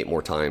dedicate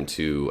more time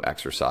to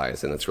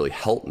exercise. And it's really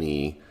helped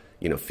me,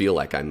 feel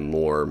like I'm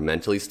more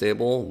mentally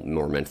stable,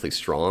 more mentally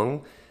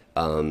strong.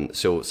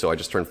 So I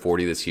just turned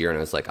 40 this year, and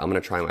I was like, I'm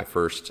going to try my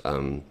first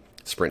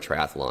sprint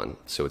triathlon.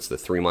 So it's the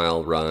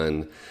 3-mile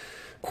run,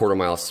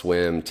 1/4-mile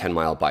swim,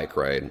 10-mile bike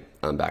ride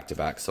back to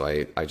back. So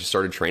I just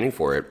started training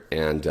for it,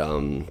 and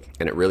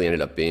it really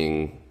ended up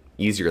being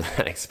easier than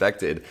I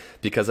expected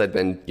because I'd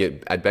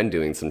been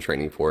doing some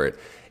training for it.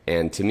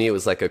 And to me, it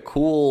was like a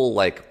cool,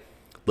 like,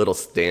 little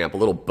stamp, a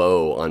little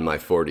bow on my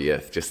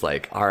 40th, just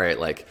like, all right,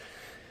 like,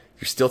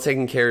 you're still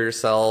taking care of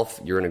yourself,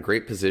 you're in a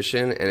great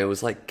position. And it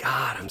was like,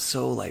 God,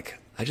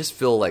 I just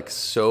feel like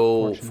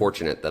so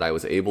fortunate that I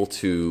was able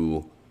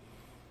to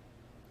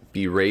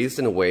be raised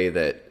in a way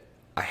that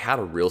I had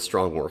a real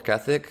strong work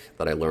ethic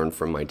that I learned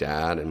from my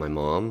dad and my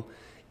mom.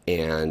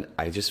 And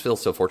I just feel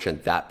so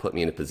fortunate that put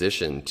me in a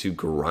position to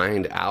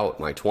grind out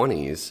my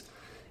 20s.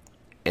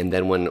 And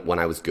then when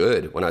I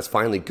was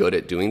finally good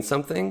at doing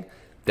something,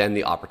 then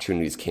the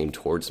opportunities came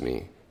towards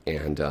me.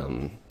 And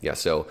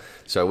so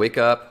I wake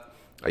up,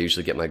 I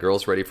usually get my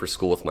girls ready for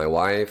school with my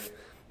wife.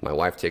 My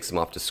wife takes them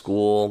off to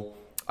school.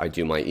 I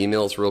do my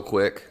emails real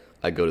quick.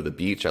 I go to the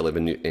beach. I live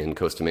in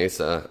Costa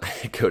Mesa.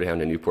 I go down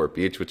to Newport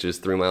Beach, which is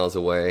 3 miles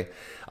away.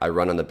 I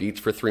run on the beach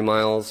for 3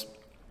 miles.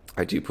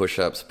 I do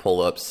push-ups,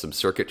 pull-ups, some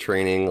circuit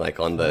training, like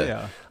on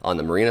the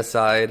marina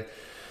side.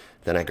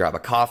 Then I grab a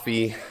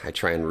coffee. I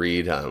try and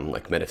read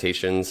like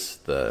meditations.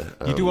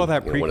 You do all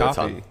that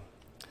pre-coffee.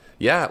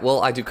 Yeah,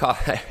 well, I do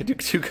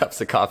 2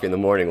 cups of coffee in the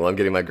morning while I'm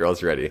getting my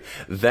girls ready.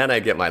 Then I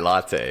get my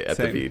latte at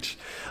the beach.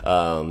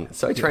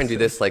 So I try and do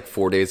this like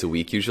 4 days a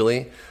week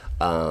usually.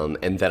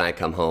 And then I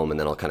come home and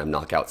then I'll kind of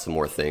knock out some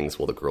more things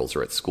while the girls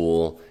are at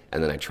school.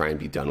 And then I try and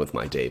be done with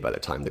my day by the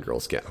time the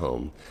girls get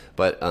home.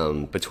 But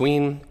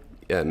between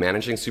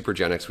managing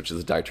Supergenics, which is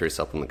a dietary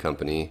supplement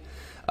company,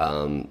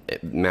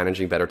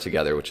 managing Better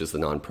Together, which is the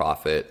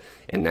nonprofit,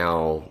 and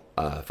now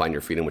Find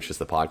Your Freedom, which is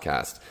the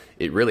podcast,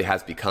 it really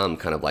has become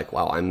kind of like,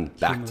 wow, I'm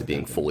back to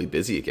being fully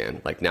busy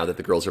again. Like, now that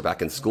the girls are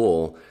back in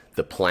school,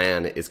 the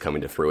plan is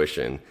coming to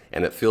fruition.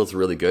 And it feels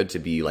really good to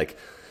be like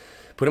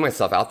putting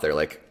myself out there.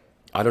 Like,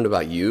 I don't know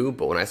about you,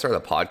 but when I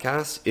started the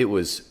podcast, it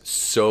was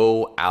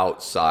so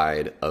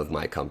outside of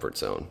my comfort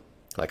zone.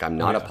 Like, I'm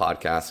not a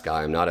podcast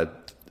guy. I'm not a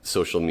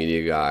social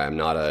media guy. I'm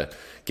not a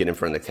get in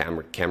front of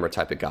the camera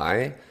type of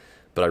guy.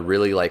 But I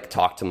really like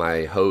talked to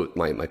my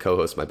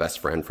co-host, my best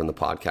friend from the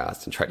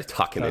podcast, and tried to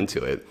talk him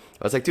into it.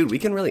 I was like, dude, we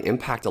can really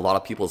impact a lot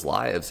of people's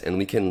lives, and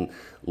we can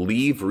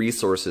leave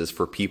resources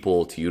for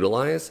people to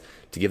utilize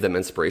to give them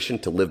inspiration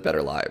to live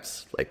better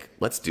lives. Like,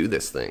 let's do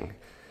this thing.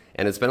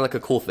 And it's been like a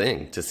cool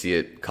thing to see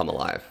it come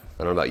alive.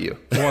 I don't know about you.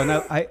 Well,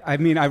 no, I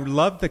mean, I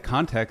love the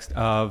context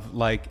of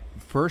like,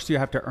 first you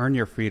have to earn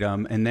your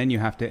freedom, and then you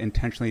have to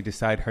intentionally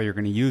decide how you're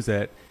going to use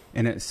it.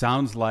 And it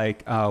sounds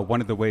like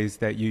one of the ways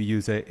that you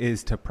use it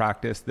is to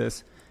practice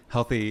this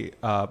healthy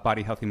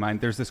body, healthy mind.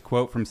 There's this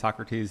quote from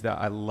Socrates that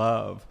I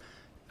love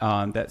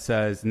that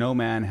says, "No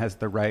man has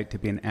the right to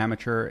be an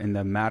amateur in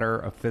the matter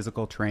of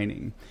physical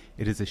training.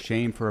 It is a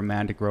shame for a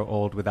man to grow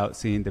old without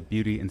seeing the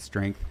beauty and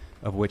strength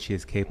of which he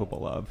is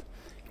capable of."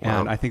 Wow.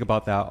 And I think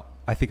about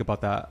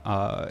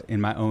that. In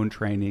my own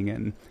training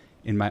and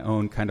in my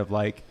own kind of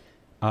like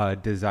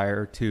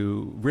desire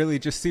to really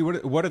just see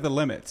what are the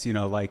limits,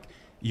 like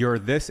you're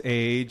this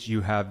age,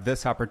 you have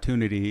this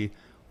opportunity,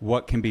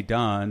 what can be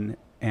done.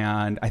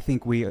 And I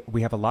think we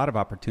have a lot of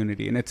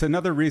opportunity. And it's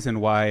another reason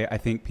why I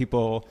think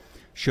people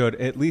should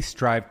at least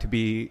strive to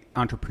be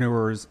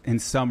entrepreneurs in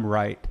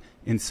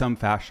some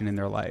fashion in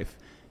their life.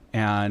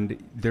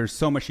 And there's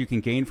so much you can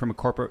gain from a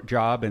corporate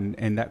job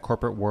and that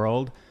corporate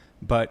world.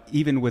 But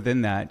even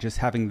within that, just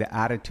having the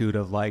attitude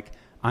of like,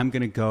 I'm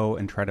going to go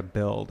and try to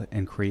build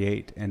and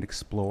create and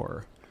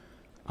explore.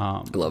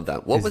 I love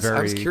that.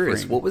 I was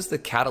curious, what was the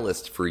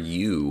catalyst for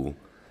you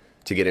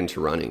to get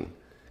into running?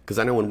 Because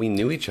I know when we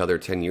knew each other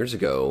 10 years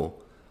ago,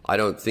 I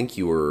don't think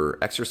you were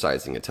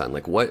exercising a ton.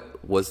 Like,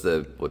 what was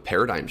the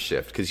paradigm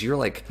shift? Because you're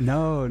like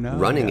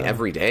running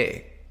every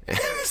day.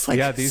 It's like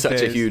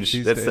such a huge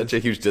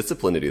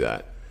discipline to do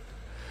that.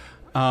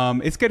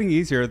 It's getting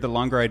easier the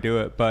longer I do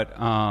it, but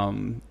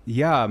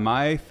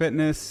my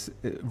fitness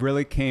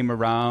really came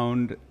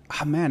around.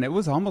 It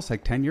was almost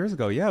like 10 years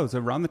ago. Yeah, it was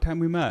around the time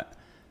we met.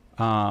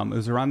 It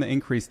was around the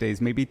increase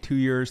days, maybe 2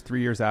 years,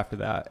 3 years after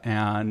that.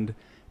 And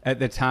at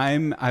the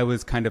time, I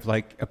was kind of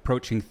like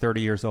approaching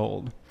 30 years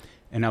old.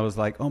 And I was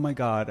like, oh my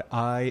God,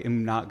 I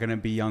am not going to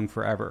be young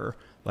forever.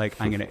 Like,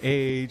 I'm going to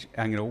age,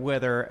 I'm going to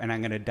wither, and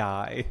I'm going to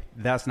die.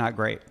 That's not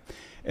great.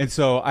 And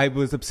so I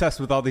was obsessed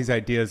with all these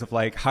ideas of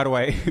like, how do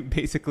I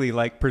basically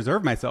like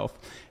preserve myself?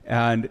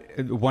 And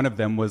one of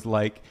them was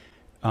like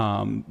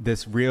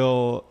this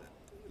real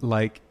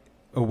like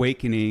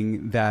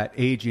awakening that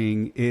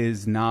aging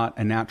is not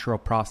a natural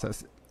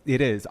process. It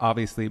is,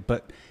 obviously,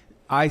 but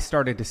I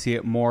started to see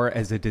it more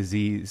as a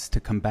disease to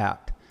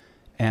combat.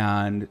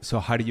 And so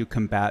how do you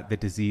combat the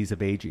disease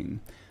of aging?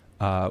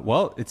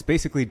 Well, it's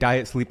basically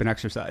diet, sleep, and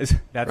exercise.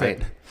 That's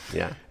it.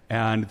 Yeah.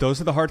 And those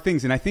are the hard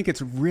things. And I think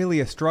it's really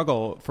a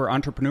struggle for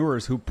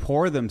entrepreneurs who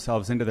pour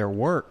themselves into their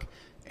work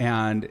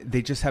and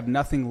they just have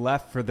nothing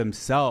left for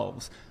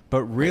themselves.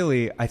 But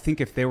really, I think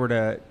if they were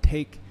to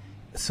take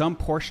some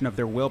portion of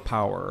their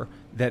willpower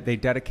that they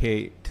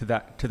dedicate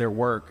to their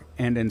work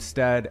and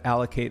instead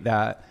allocate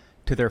that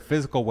to their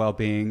physical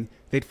well-being,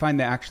 they'd find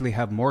they actually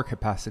have more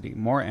capacity,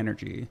 more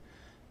energy.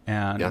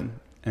 And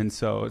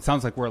so it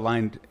sounds like we're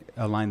aligned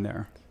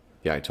there.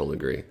 Yeah, I totally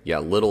agree.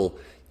 Yeah,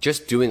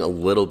 just doing a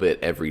little bit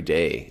every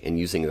day and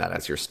using that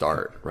as your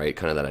start, right?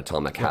 Kind of that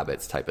atomic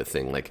habits type of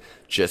thing. Like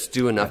just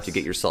do enough to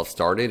get yourself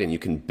started and you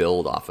can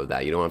build off of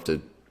that. You don't have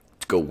to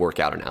go work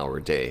out an hour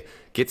a day.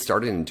 Get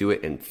started and do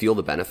it and feel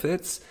the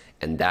benefits.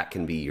 And that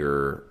can be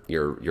your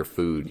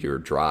food, your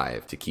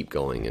drive to keep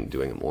going and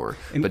doing it more.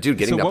 But dude,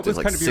 getting up to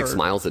like 6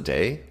 miles a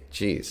day,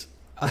 geez.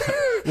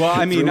 Well,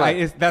 I mean,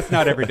 that's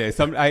not every day.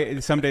 Some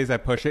days I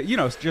push it.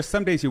 Just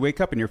some days you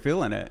wake up and you're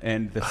feeling it,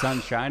 and the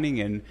sun's shining,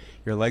 and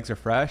your legs are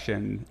fresh.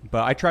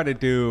 But I try to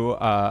do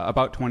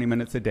about 20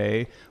 minutes a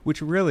day,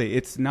 which really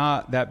it's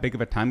not that big of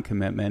a time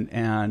commitment.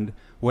 And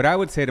what I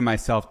would say to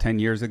myself 10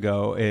 years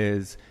ago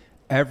is,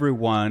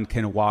 everyone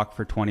can walk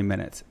for 20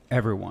 minutes.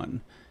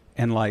 Everyone,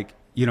 and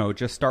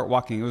just start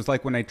walking. It was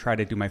like when I tried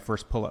to do my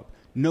first pull-up.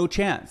 No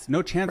chance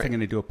I'm going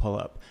to do a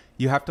pull-up.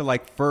 You have to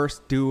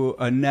first do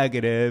a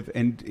negative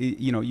and,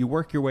 you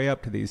work your way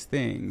up to these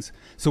things.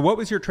 So what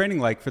was your training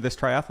like for this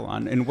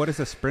triathlon, and what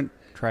is a sprint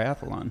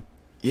triathlon?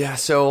 Yeah.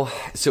 So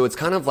it's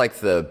kind of like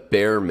the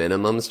bare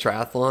minimums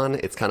triathlon.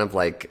 It's kind of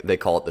like they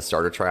call it the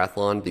starter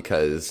triathlon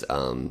because,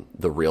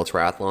 the real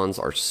triathlons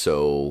are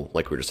so,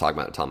 like we were just talking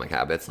about atomic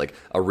habits, like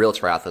a real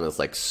triathlon is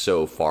like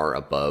so far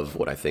above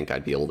what I think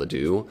I'd be able to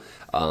do.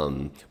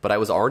 But I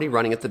was already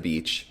running at the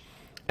beach.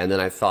 And then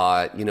I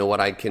thought, you know what,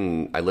 I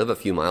live a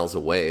few miles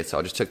away, so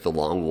I just took the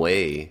long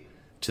way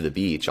to the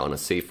beach on a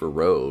safer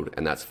road,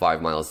 and that's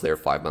 5 miles there,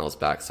 5 miles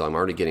back. So I'm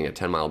already getting a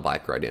 10-mile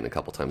bike ride in a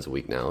couple times a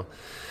week now.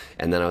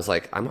 And then I was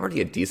like, I'm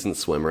already a decent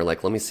swimmer.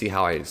 Like, let me see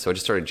so I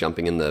just started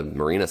jumping in the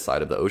marina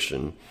side of the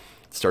ocean,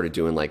 started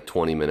doing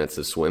 20 minutes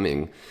of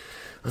swimming.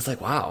 I was like,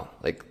 wow,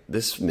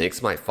 this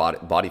makes my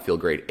body feel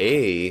great.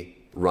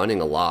 Running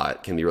a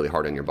lot can be really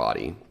hard on your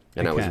body.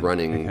 And I was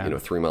running,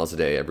 3 miles a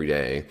day every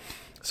day.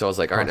 So I was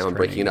like, all right, now I'm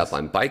breaking it up.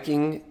 I'm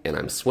biking and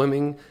I'm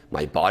swimming.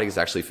 My body's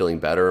actually feeling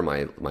better.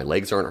 My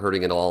legs aren't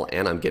hurting at all.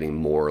 And I'm getting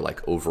more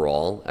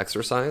overall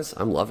exercise.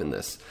 I'm loving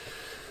this.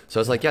 So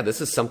I was like, yeah,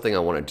 this is something I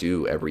want to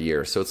do every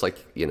year. So it's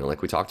like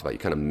we talked about, you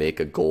kind of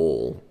make a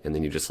goal and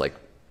then you just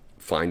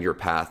find your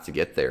path to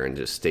get there and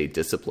just stay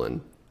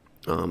disciplined.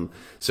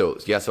 So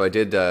I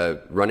did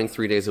running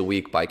 3 days a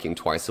week, biking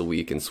twice a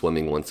week, and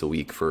swimming once a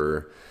week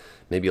for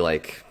maybe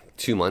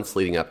 2 months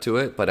leading up to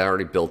it, but I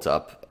already built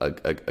up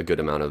a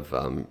good amount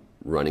of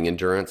running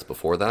endurance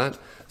before that.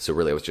 So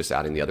really I was just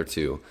adding the other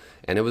two.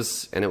 And it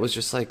was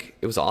just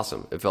it was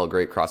awesome. It felt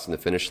great crossing the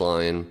finish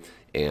line.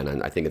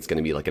 And I think it's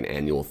going to be an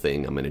annual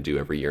thing I'm going to do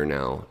every year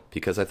now,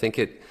 because I think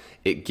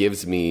it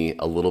gives me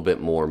a little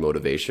bit more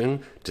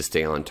motivation to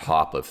stay on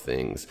top of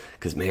things.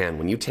 Because man,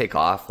 when you take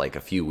off a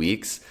few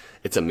weeks,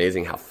 it's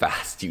amazing how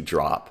fast you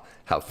drop,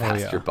 how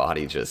fast your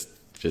body just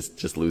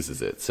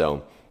loses it.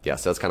 So yeah,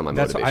 so that's kind of my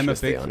motivation to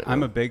stay on it.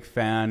 I'm a big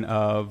fan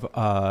of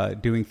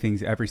doing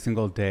things every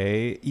single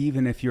day,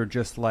 even if you're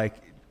just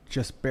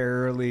just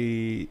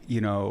barely,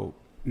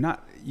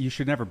 not, you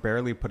should never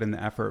barely put in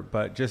the effort,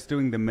 but just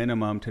doing the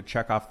minimum to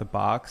check off the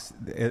box,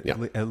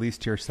 at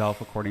least to yourself,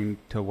 according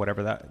to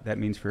whatever that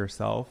means for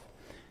yourself,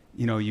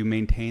 you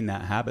maintain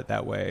that habit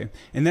that way.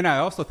 And then I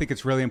also think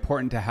it's really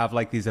important to have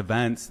like these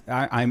events.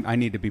 I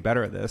need to be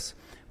better at this,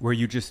 where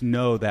you just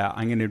know that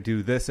I'm going to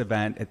do this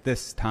event at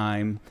this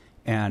time,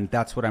 and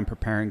that's what I'm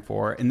preparing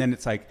for. And then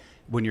it's like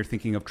when you're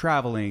thinking of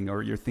traveling,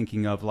 or you're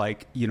thinking of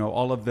like,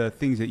 all of the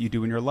things that you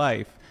do in your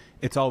life,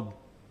 it's all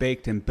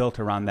baked and built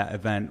around that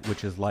event,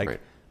 which is like,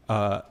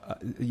 a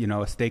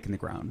stake in the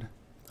ground.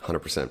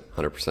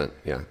 100%.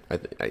 Yeah.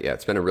 Yeah.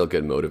 It's been a real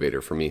good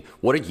motivator for me.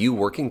 What are you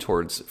working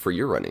towards for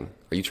your running?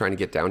 Are you trying to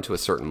get down to a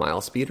certain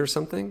mile speed or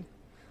something?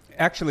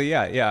 Actually,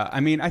 yeah.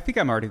 I mean, I think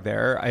I'm already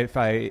there. If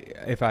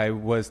I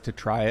was to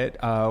try it,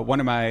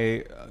 one of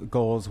my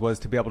goals was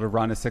to be able to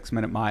run a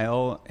 6-minute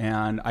mile,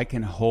 and I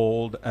can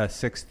hold a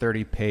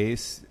 6:30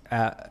 pace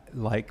at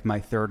like my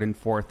 3rd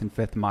and 4th and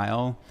 5th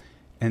mile.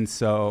 And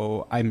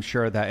so I'm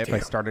sure that if I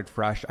started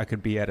fresh, I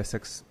could be at a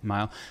 6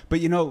 mile.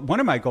 But, one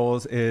of my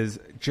goals is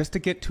just to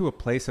get to a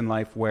place in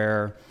life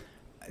where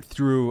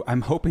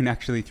I'm hoping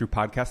actually through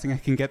podcasting, I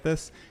can get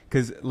this.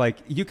 Because like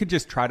you could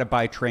just try to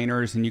buy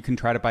trainers and you can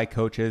try to buy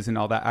coaches and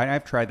all that.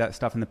 I've tried that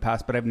stuff in the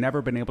past, but I've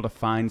never been able to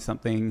find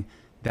something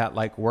that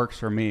like works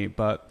for me.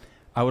 But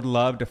I would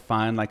love to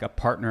find like a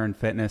partner in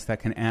fitness that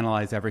can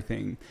analyze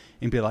everything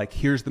and be like,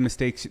 here's the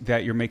mistakes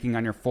that you're making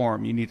on your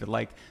form. You need to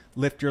like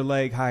lift your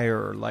leg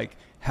higher, or like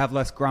have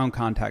less ground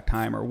contact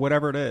time, or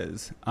whatever it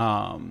is.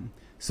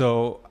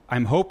 So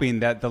I'm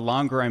hoping that the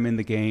longer I'm in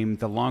the game,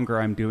 the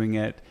longer I'm doing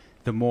it,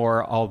 the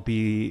more I'll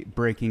be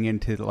breaking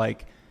into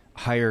like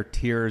higher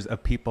tiers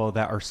of people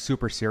that are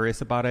super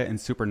serious about it and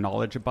super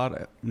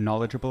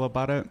knowledgeable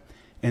about it.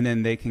 And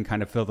then they can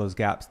kind of fill those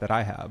gaps that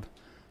I have.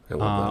 I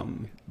love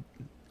that.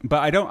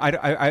 But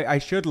I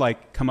should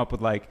like come up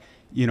with like,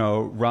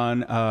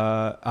 run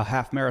a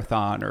half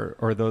marathon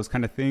or those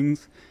kind of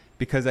things,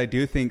 because I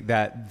do think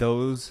that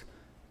those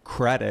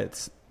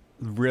credits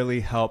really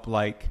help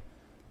like,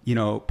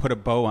 put a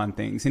bow on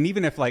things. And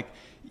even if like,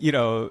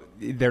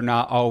 they're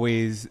not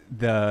always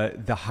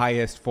the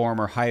highest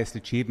form or highest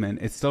achievement,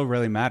 it still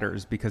really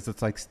matters, because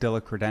it's like still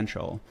a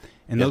credential.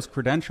 And those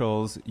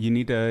credentials, you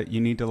need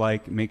to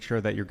like make sure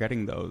that you're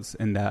getting those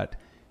and that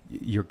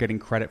you're getting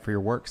credit for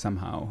your work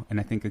somehow. And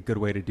I think a good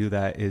way to do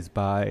that is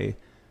by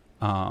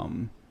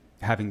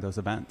having those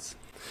events.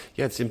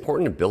 Yeah, it's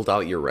important to build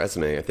out your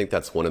resume. I think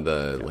that's one of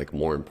the like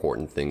more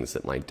important things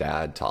that my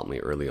dad taught me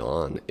early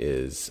on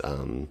is,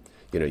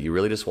 you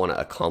really just want to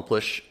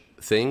accomplish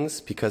things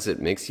because it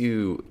makes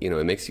you,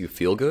 it makes you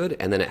feel good,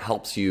 and then it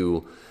helps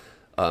you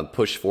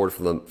push forward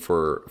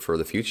for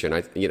the future. And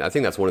I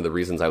think that's one of the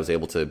reasons I was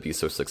able to be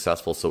so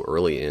successful so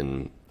early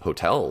in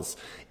hotels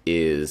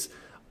is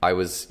I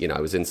was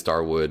in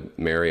Starwood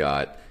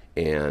Marriott,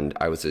 and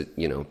I was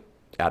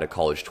out of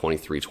college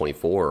 23,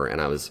 24,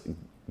 and I was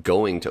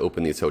going to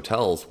open these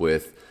hotels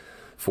with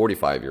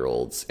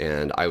 45-year-olds,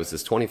 and I was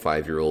this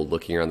 25-year-old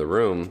looking around the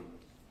room,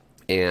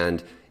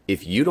 and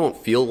if you don't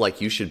feel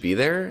like you should be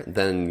there,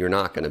 then you're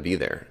not going to be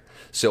there.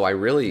 So I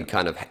really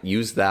kind of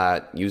use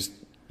those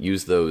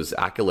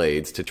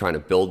accolades to try to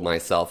build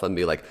myself and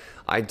be like,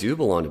 I do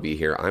belong to be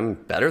here. I'm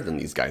better than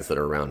these guys that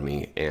are around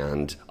me,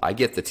 and I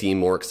get the team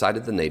more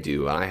excited than they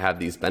do. And I have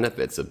these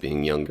benefits of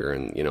being younger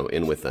and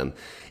in with them.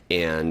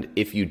 And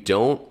if you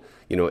don't,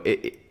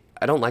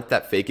 I don't like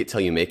that fake it till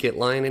you make it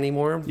line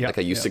anymore. Like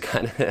I used to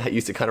kind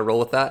of roll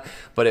with that,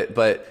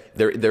 but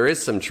there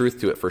is some truth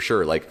to it for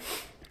sure. Like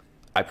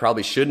I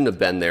probably shouldn't have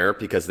been there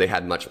because they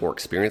had much more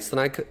experience than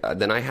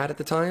I had at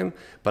the time,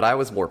 but I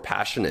was more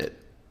passionate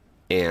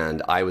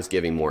and I was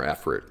giving more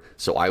effort.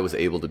 So I was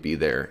able to be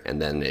there,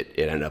 and then it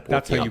ended up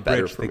working out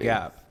better for me. That's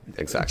how you bridge the gap.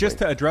 Exactly. Just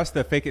to address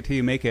the fake it till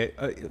you make it,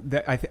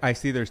 I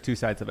see there's two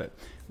sides of it.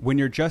 When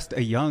you're just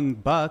a young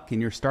buck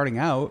and you're starting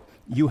out,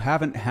 you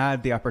haven't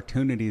had the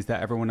opportunities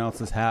that everyone else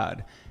has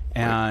had.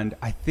 And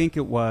I think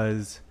there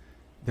was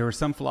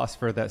some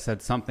philosopher that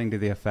said something to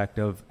the effect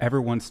of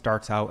everyone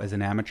starts out as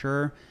an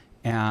amateur,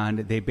 and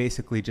they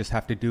basically just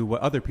have to do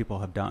what other people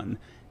have done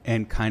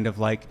and kind of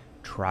like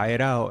try it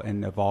out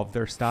and evolve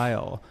their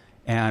style.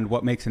 And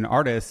what makes an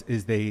artist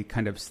is they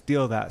kind of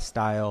steal that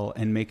style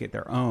and make it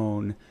their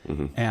own.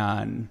 Mm-hmm.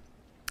 And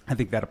I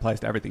think that applies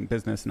to everything,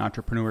 business and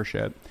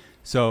entrepreneurship.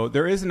 So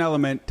there is an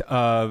element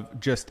of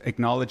just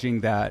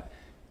acknowledging that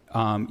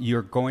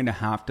you're going to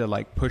have to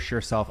like push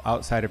yourself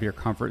outside of your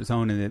comfort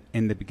zone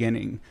in the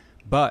beginning.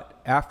 But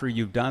after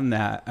you've done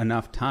that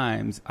enough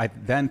times, I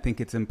then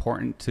think it's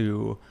important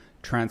to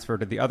transfer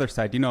to the other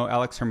side. You know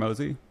Alex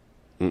Hermosi?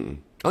 Mm-mm.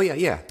 Oh,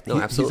 yeah. No,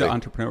 absolutely. He's an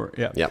entrepreneur.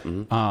 Yeah.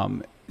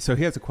 Mm-hmm. So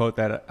he has a quote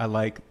that I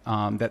like,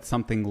 that's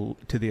something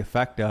to the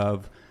effect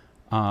of,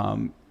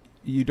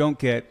 you don't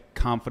get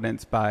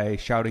confidence by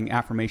shouting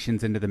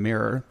affirmations into the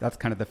mirror. That's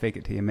kind of the fake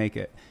it till you make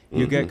it.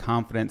 You get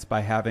confidence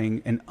by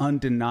having an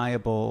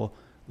undeniable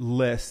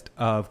list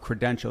of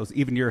credentials,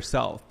 even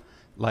yourself.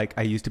 Like,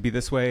 I used to be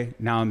this way,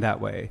 now I'm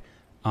that way.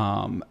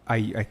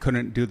 I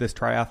couldn't do this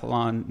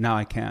triathlon, now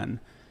I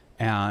can.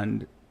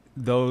 And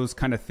those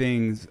kind of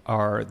things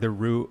are the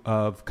root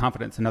of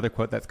confidence. Another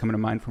quote that's coming to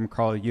mind from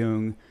Carl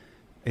Jung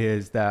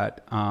is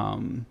that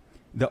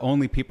the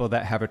only people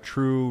that have a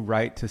true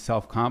right to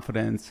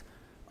self-confidence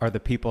are the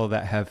people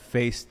that have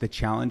faced the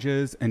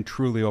challenges and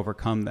truly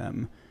overcome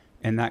them.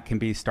 And that can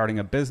be starting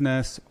a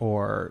business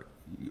or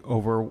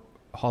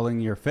overhauling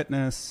your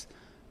fitness.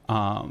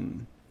 I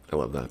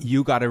love that.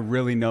 You got to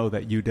really know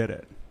that you did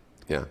it.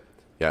 Yeah.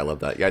 Yeah, I love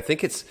that. Yeah,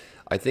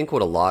 I think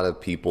what a lot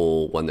of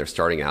people, when they're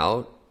starting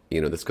out,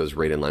 this goes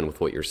right in line with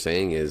what you're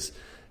saying, is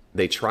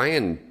they try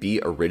and be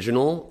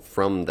original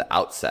from the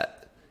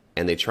outset,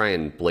 and they try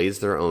and blaze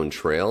their own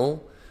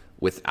trail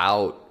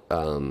without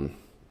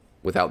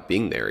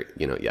being there,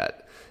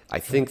 yet. I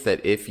think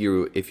that if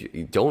you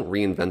don't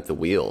reinvent the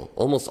wheel,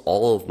 almost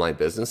all of my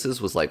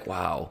businesses was like,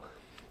 wow,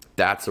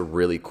 that's a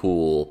really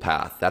cool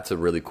path. That's a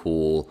really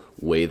cool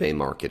way they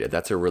market it.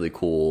 That's a really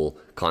cool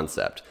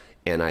concept.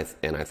 And I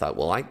thought,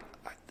 well,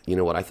 you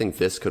know what? I think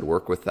this could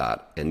work with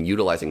that, and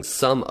utilizing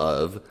some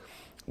of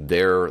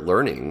their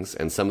learnings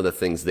and some of the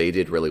things they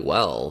did really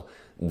well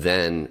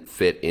then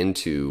fit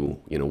into,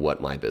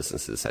 what my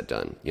businesses had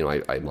done.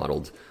 I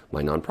modeled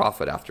my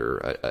nonprofit after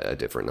a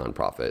different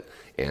nonprofit.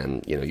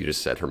 And, you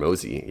just said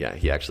Hermosi. Yeah,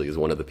 he actually is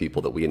one of the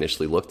people that we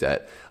initially looked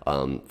at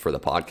for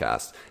the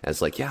podcast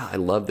as like, yeah, I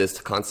love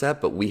this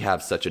concept, but we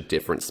have such a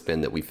different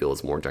spin that we feel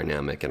is more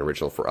dynamic and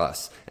original for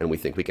us. And we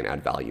think we can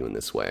add value in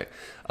this way.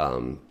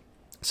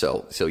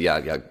 So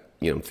yeah.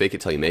 Fake it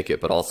till you make it,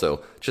 but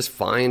also just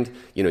find,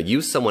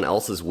 use someone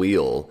else's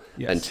wheel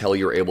until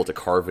you're able to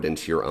carve it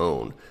into your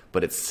own.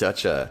 But it's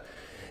such a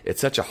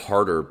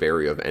harder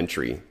barrier of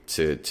entry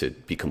to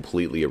be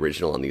completely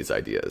original on these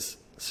ideas.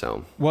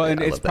 So, well,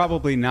 and it's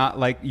probably not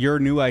like your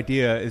new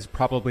idea is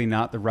probably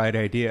not the right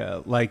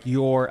idea. Like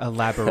your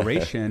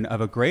elaboration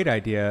of a great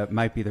idea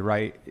might be the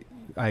right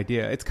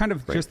idea. It's kind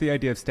of just the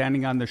idea of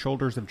standing on the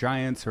shoulders of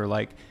giants, or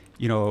like,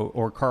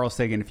 or Carl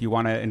Sagan, if you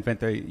want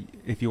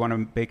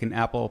to bake an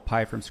apple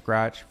pie from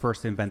scratch,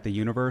 first invent the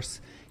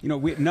universe.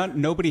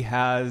 Nobody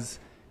has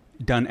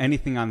done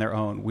anything on their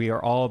own. We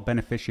are all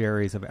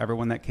beneficiaries of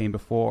everyone that came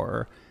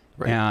before.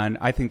 Right. And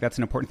I think that's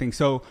an important thing.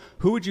 So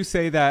who would you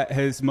say that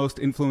has most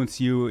influenced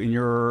you in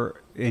your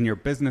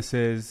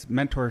businesses,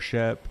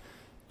 mentorship?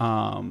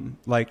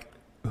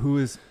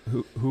 Who's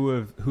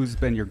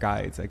been your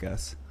guides, I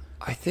guess?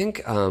 I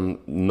think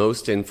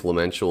most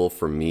influential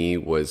for me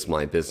was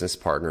my business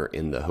partner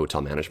in the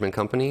hotel management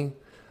company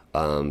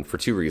for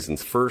two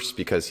reasons. First,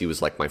 because he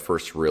was like my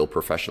first real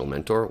professional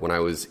mentor. When I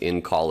was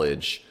in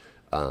college,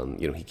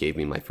 he gave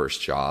me my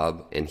first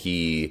job, and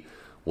he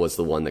was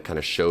the one that kind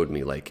of showed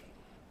me like,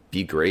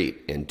 be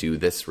great and do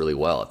this really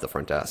well at the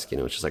front desk.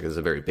 It's just like, it's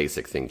a very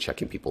basic thing,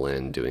 checking people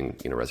in, doing,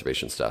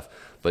 reservation stuff.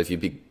 But if you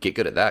get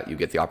good at that, you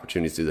get the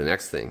opportunity to do the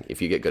next thing.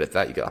 If you get good at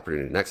that, you get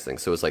opportunity to do the next thing.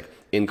 So it was like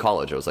in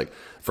college, I was like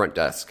front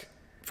desk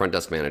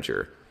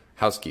manager,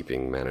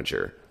 housekeeping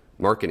manager,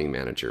 marketing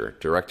manager,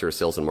 director of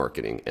sales and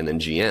marketing, and then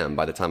GM.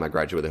 By the time I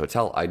graduated the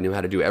hotel, I knew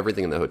how to do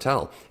everything in the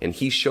hotel. And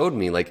he showed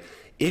me like,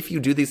 if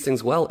you do these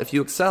things well, if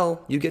you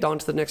excel, you get on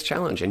to the next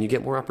challenge and you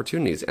get more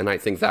opportunities. And I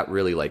think that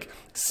really like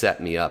set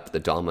me up the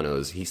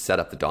dominoes. He set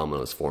up the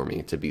dominoes for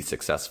me to be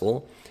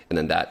successful. And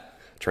then that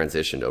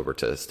transitioned over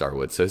to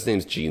Starwood. So his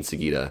name's Gene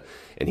Seguida,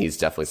 and he's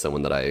definitely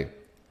someone that I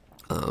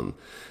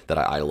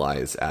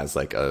idolize as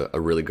like a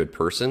really good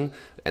person.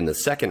 And the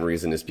second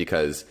reason is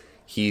because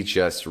he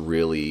just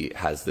really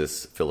has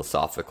this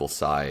philosophical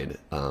side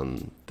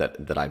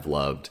that I've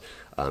loved.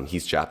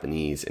 He's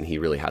Japanese, and he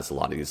really has a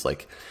lot of these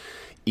like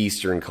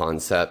Eastern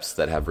concepts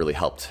that have really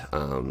helped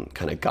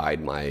kind of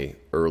guide my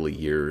early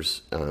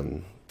years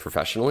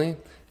professionally.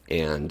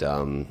 And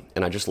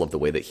I just love the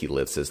way that he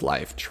lives his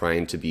life,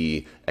 trying to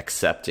be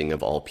accepting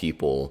of all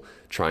people,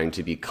 trying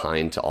to be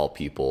kind to all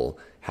people,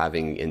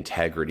 having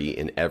integrity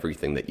in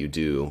everything that you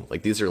do.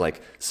 Like, these are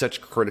like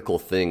such critical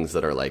things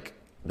that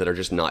are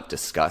just not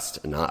discussed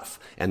enough.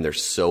 And they're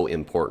so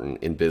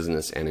important in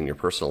business and in your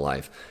personal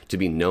life to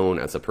be known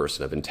as a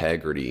person of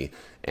integrity.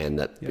 And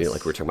that,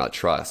 like we're talking about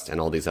trust and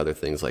all these other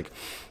things, like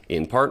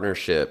in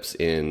partnerships,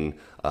 in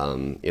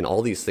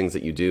all these things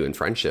that you do in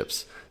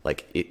friendships,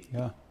 like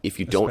if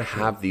you don't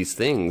have these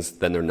things,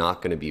 then they're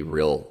not going to be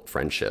real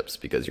friendships,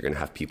 because you're going to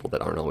have people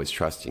that aren't always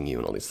trusting you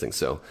and all these things.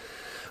 So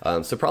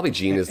probably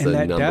Gene is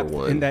the number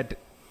one. I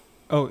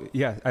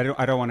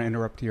don't want to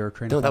interrupt your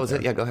train of thought. No, that was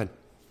it. Yeah, go ahead.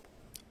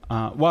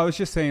 Well, I was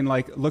just saying,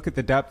 like, look at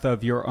the depth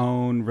of your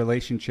own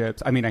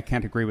relationships. I mean, I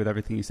can't agree with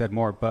everything you said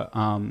more, but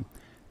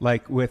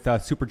like with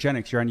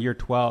Supergenics, you're on year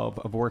 12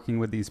 of working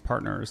with these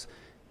partners.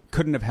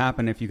 Couldn't have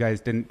happened if you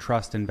guys didn't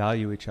trust and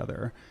value each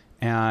other.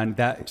 And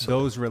that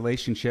those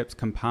relationships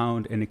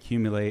compound and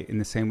accumulate in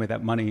the same way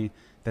that money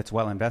that's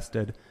well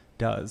invested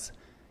does.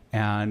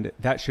 And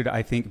that should,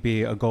 I think,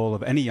 be a goal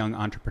of any young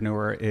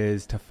entrepreneur,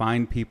 is to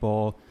find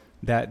people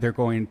that they're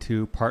going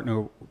to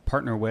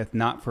partner with,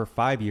 not for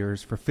 5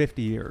 years, for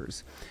 50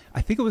 years.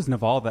 I think it was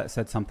Naval that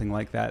said something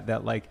like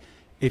that like,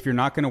 if you're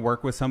not going to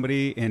work with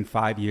somebody in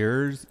 5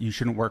 years, you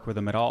shouldn't work with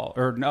them at all,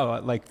 or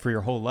no, like for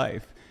your whole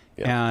life.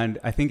 Yeah. And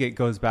I think it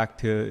goes back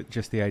to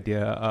just the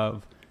idea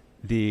of,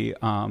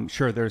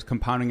 sure, there's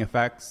compounding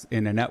effects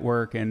in a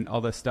network and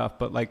all this stuff,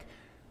 but like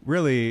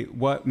really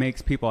what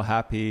makes people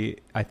happy,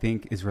 I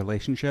think, is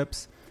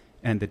relationships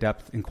and the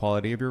depth and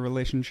quality of your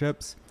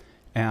relationships.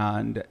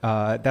 And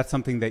that's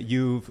something that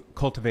you've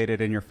cultivated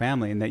in your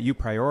family and that you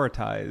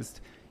prioritized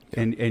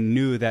and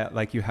knew that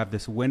like you have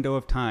this window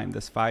of time,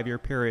 this 5-year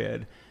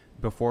period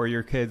before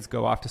your kids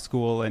go off to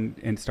school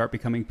and start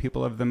becoming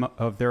people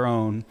of their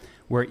own,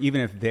 where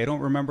even if they don't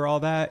remember all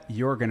that,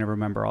 you're going to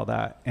remember all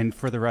that and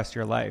for the rest of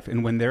your life.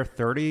 And when they're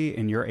 30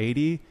 and you're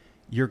 80,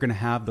 you're going to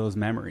have those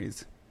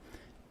memories.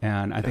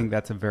 And I think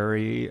that's a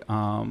very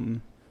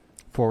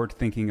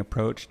forward-thinking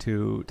approach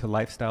to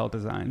lifestyle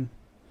design.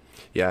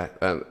 Yeah.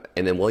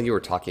 And then while you were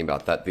talking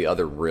about that, the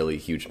other really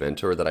huge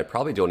mentor that I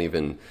probably don't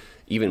even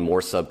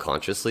more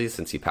subconsciously,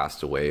 since he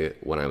passed away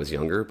when I was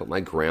younger, but my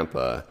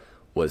grandpa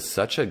was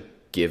such a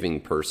giving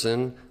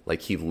person.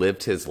 Like, he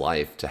lived his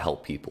life to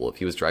help people. If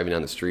he was driving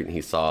down the street and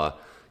he saw,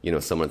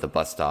 someone at the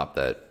bus stop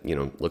that,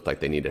 looked like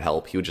they needed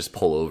help, he would just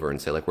pull over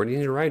and say, like, where do you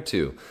need a ride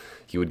to?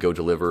 He would go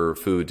deliver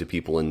food to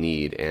people in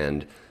need.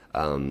 And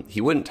he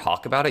wouldn't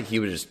talk about it. He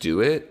would just do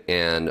it.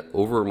 And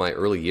over my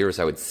early years,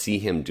 I would see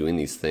him doing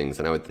these things.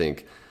 And I would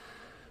think,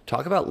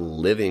 talk about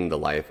living the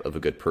life of a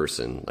good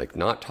person, like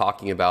not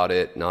talking about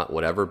it, not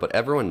whatever, but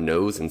everyone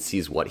knows and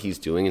sees what he's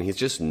doing. And he's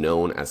just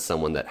known as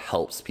someone that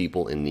helps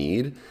people in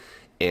need.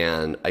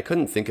 And I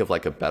couldn't think of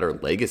like a better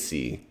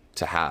legacy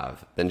to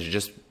have than to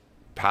just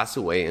pass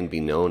away and be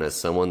known as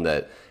someone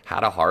that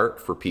had a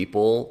heart for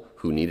people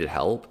who needed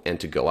help and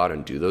to go out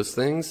and do those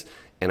things.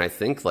 And I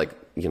think like,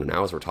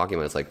 now as we're talking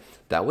about it, it's like,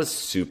 that was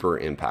super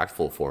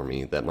impactful for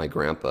me that my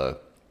grandpa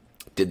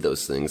did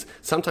those things,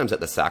 sometimes at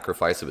the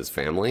sacrifice of his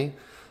family.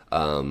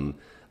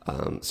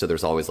 So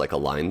there's always like a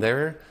line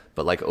there,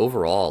 but like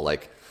overall,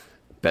 like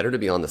better to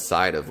be on the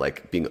side of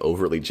like being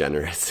overly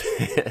generous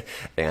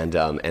and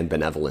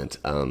benevolent.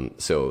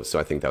 So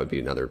I think that would be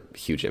another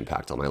huge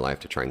impact on my life,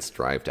 to try and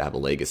strive to have a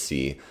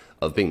legacy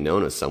of being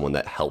known as someone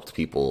that helped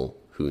people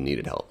who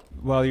needed help.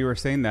 While you were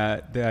saying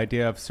that, the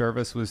idea of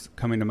service was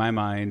coming to my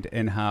mind,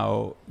 and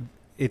how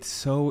it's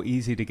so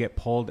easy to get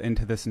pulled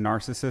into this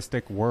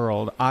narcissistic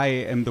world. I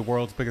am the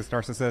world's biggest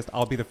narcissist.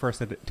 I'll be the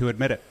first to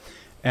admit it.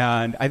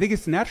 And I think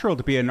it's natural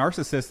to be a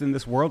narcissist in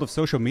this world of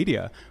social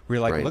media, where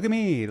you're like, right. Look at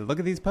me, look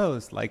at these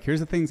posts. Like, here's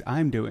the things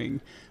I'm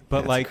doing.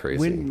 But like crazy.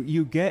 When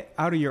you get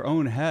out of your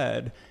own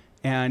head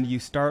and you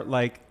start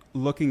like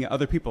looking at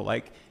other people,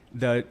 like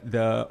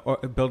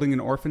building an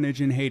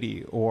orphanage in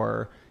Haiti,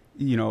 or,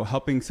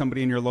 helping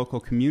somebody in your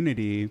local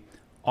community,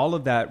 all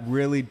of that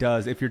really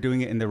does, if you're doing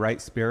it in the right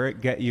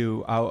spirit, get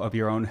you out of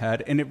your own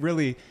head. And it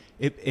really,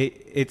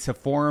 it's a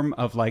form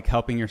of like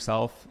helping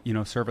yourself.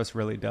 Service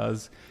really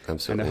does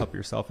kind of help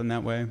yourself in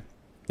that way.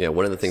 Yeah,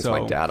 one of the things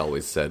my dad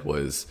always said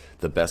was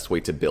the best way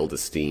to build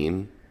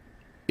esteem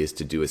is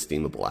to do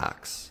esteemable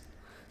acts.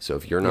 So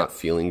if you're not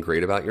feeling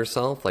great about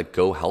yourself, like,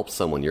 go help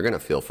someone. You're going to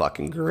feel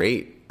fucking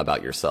great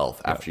about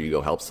yourself after you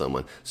go help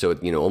someone. So,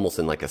 almost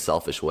in like a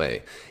selfish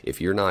way.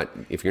 If you're not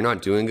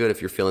doing good, if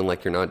you're feeling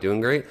like you're not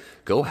doing great,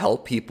 go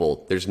help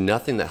people. There's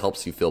nothing that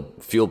helps you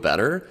feel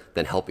better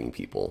than helping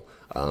people.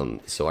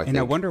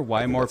 I wonder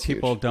why more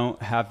people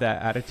don't have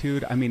that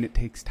attitude. I mean, it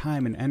takes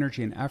time and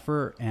energy and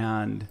effort,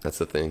 and that's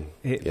the thing.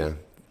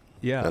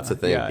 Yeah, that's the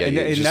thing. Yeah,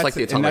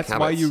 and that's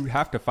why you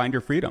have to find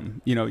your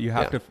freedom. You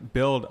have to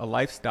build a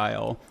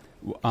lifestyle,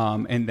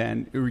 and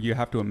then you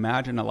have to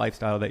imagine a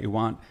lifestyle that you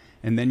want,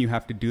 and then you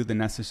have to do the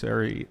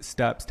necessary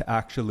steps to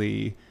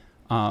actually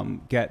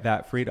get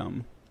that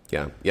freedom.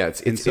 Yeah.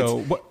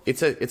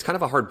 It's kind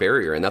of a hard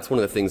barrier, and that's one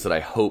of the things that I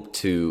hope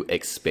to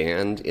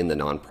expand in the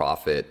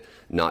nonprofit.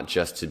 Not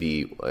just to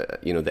be,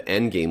 the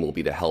end game will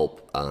be to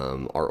help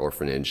our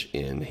orphanage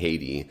in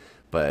Haiti,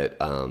 but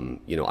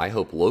I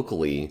hope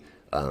locally.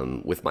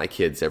 With my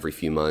kids, every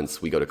few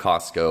months we go to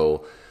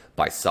Costco,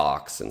 buy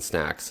socks and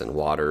snacks and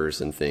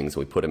waters and things.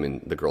 And we put them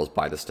in, the girls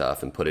buy the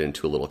stuff and put it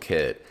into a little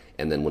kit.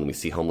 And then when we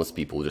see homeless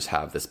people, we just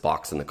have this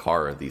box in the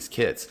car of these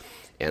kits.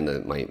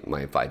 And my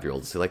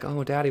 5-year-old will say like,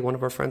 oh, Daddy, one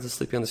of our friends is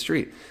sleeping on the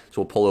street.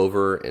 So we'll pull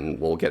over and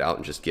we'll get out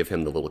and just give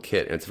him the little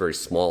kit. And it's a very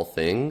small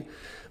thing,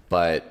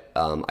 but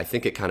I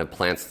think it kind of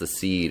plants the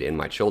seed in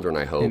my children,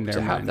 I hope,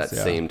 to have that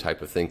same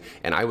type of thing.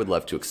 And I would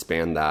love to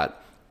expand that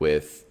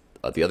with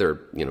the other,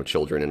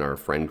 children in our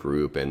friend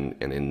group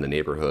and in the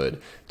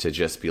neighborhood, to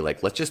just be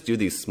like, let's just do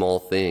these small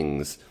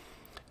things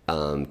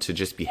to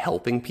just be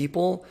helping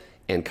people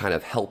and kind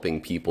of helping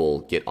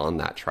people get on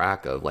that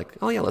track of like,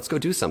 oh yeah, let's go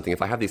do something.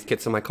 If I have these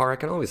kits in my car, I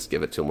can always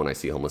give it to them when I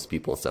see homeless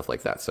people and stuff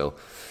like that. So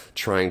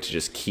trying to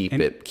just keep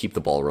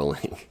the ball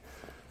rolling.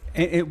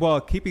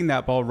 Keeping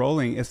that ball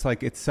rolling, it's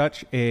like, it's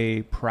such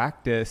a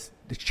practice.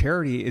 The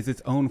charity is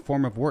its own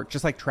form of work,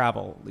 just like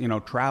travel,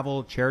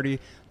 charity,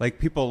 like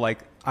people like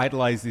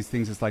idolize these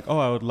things. It's like, oh,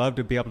 I would love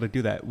to be able to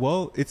do that.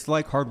 Well, it's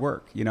like hard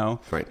work,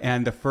 Right.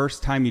 And the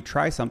first time you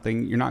try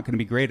something, you're not going to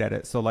be great at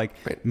it. So like,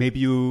 maybe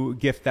you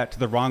gift that to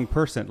the wrong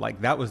person.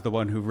 Like that was the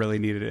one who really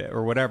needed it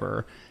or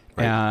whatever.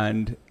 Right.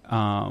 And,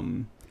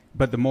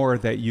 but the more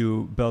that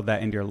you build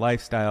that into your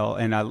lifestyle,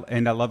 and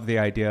I love the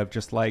idea of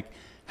just like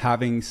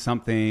having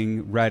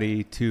something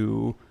ready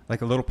to,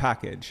 like a little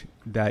package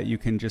that you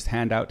can just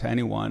hand out to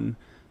anyone.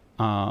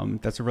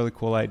 That's a really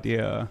cool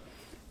idea.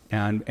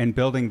 And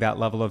building that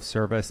level of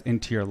service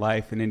into your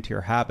life and into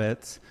your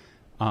habits,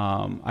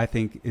 I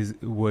think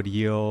would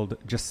yield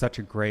just such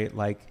a great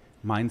like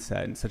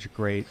mindset and such a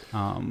great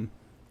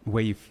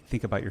way you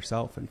think about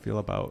yourself and feel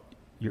about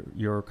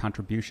your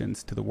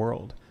contributions to the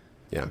world.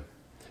 Yeah.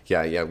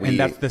 Yeah. And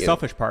that's the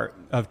selfish part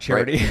of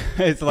charity.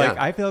 Right. It's like,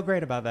 I feel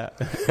great about that.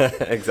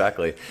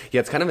 Exactly. Yeah.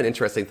 It's kind of an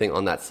interesting thing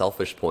on that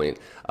selfish point.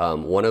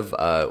 One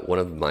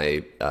of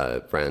my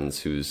friends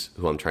who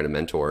I'm trying to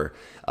mentor,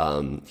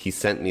 he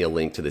sent me a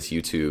link to this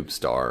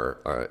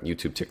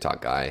YouTube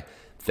TikTok guy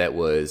that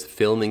was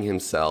filming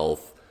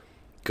himself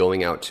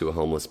going out to a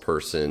homeless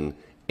person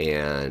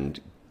and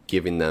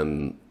giving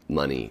them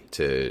money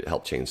to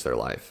help change their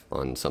life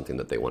on something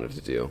that they wanted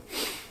to do.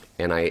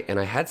 And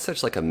I had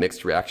such like a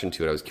mixed reaction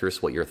to it. I was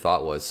curious what your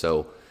thought was.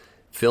 So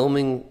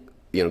filming,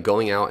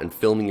 going out and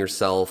filming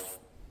yourself,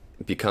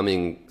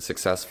 becoming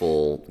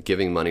successful,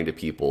 giving money to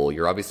people,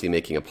 you're obviously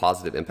making a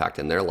positive impact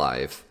in their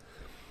life.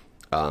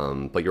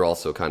 But you're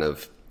also kind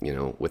of,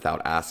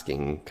 without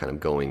asking, kind of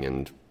going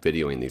and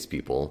videoing these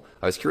people.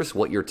 I was curious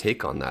what your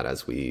take on that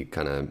as we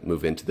kind of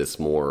move into this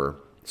more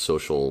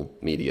social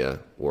media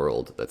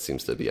world that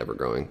seems to be ever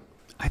growing.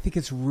 I think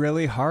it's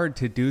really hard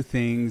to do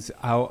things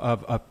out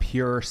of a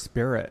pure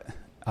spirit,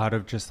 out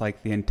of just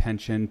like the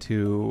intention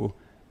to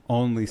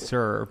only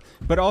serve.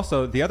 But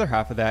also the other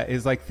half of that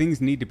is like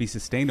things need to be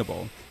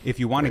sustainable. If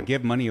you want to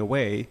give money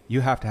away, you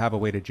have to have a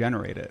way to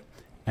generate it.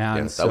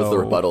 And that was the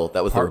rebuttal.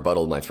 That was the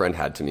rebuttal my friend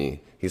had to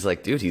me. He's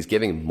like, dude, he's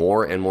giving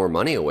more and more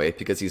money away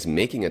because he's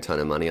making a ton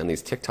of money on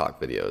these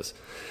TikTok videos.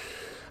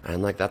 And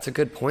I'm like, that's a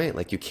good point.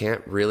 Like, you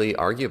can't really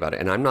argue about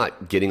it. And I'm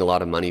not getting a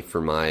lot of money for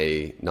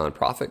my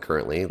nonprofit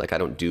currently. Like, I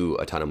don't do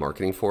a ton of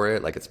marketing for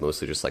it. Like, it's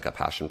mostly just like a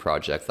passion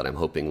project that I'm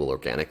hoping will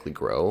organically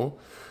grow.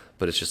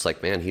 But it's just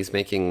like, man, he's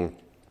making,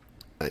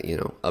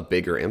 a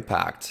bigger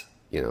impact,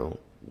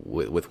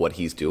 with what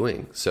he's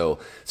doing. So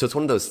it's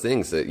one of those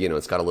things that,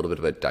 it's got a little bit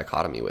of a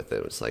dichotomy with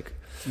it. It's like,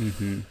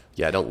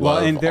 yeah, I don't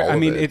love all of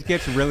it. It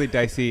gets really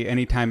dicey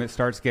anytime it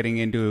starts getting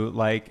into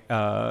like,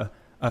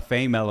 a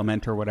fame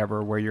element or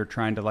whatever, where you're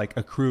trying to like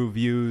accrue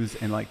views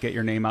and like get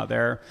your name out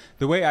there.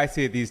 The way I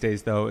see it these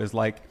days though is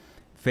like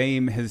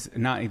fame has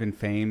not even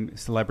fame,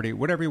 celebrity,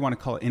 whatever you want to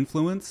call it,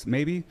 influence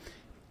maybe,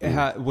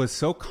 was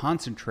so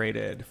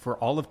concentrated for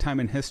all of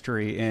time in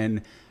history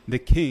in the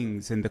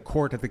kings and the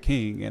court of the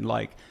king and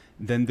like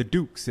then the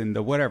dukes and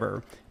the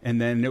whatever.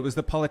 And then it was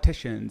the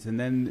politicians and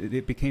then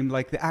it became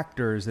like the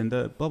actors and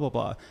the blah, blah,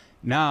 blah.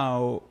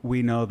 Now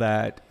we know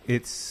that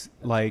it's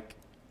like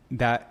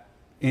that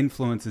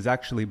influence is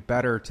actually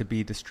better to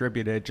be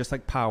distributed, just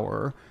like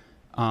power.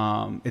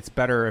 It's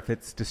better if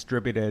it's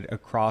distributed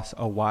across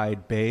a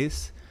wide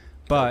base.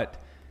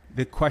 But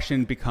the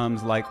question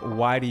becomes like,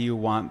 why do you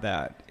want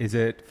that? Is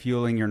it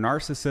fueling your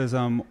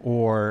narcissism,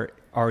 or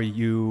are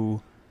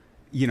you,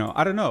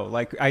 I don't know.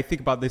 Like, I think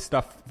about this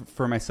stuff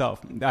for myself.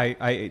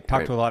 I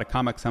talk to a lot of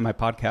comics on my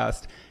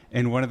podcast.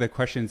 And one of the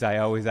questions I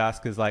always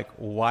ask is like,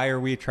 why are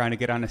we trying to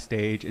get on a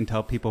stage and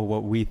tell people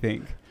what we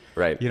think?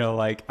 Right.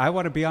 Like I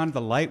want to be on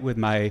the light with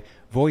my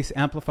voice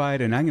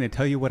amplified and I'm going to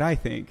tell you what I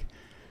think.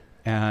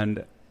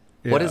 And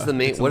what is the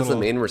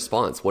main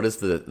response? What is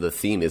the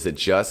theme? Is it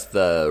just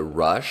the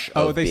rush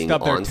of being on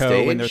stage? Oh, they stub their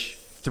toe when they're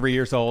 3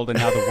 years old and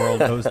now the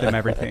world owes them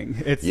everything.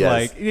 It's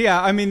like,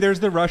 there's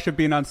the rush of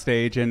being on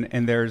stage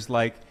and there's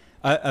like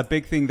a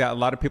big thing that a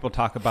lot of people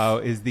talk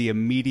about is the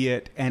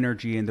immediate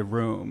energy in the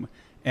room.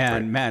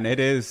 And man, it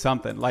is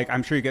something. Like,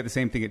 I'm sure you get the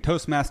same thing at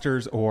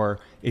Toastmasters or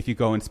if you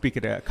go and speak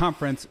at a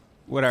conference.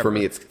 Whatever. For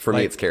me,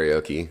 it's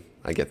karaoke.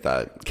 I get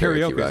that.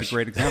 Karaoke rush. is a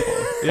great example.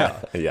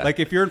 Yeah. Like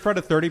if you're in front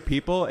of 30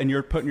 people and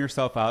you're putting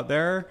yourself out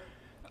there,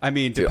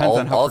 depends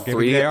on how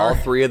forgiving they are. All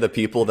three of the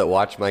people that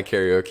watch my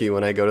karaoke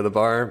when I go to the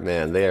bar,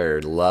 man, they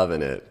are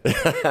loving it.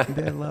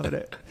 They're loving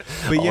it.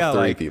 But all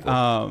three people.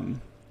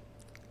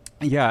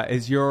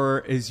 As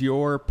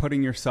you're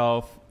putting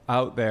yourself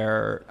out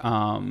there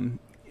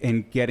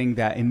and getting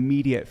that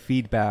immediate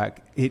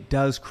feedback, it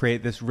does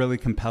create this really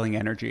compelling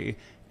energy.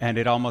 And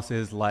it almost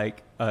is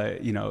like,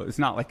 it's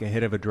not like a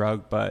hit of a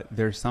drug, but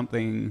there's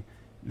something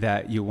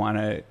that you want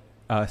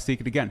to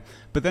seek it again.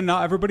 But then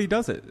not everybody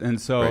does it.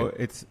 And so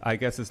I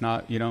guess it's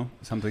not,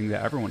 something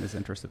that everyone is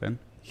interested in.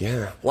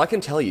 Yeah. Well, I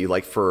can tell you,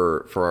 like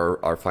for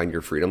our Find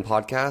Your Freedom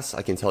podcast,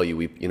 I can tell you,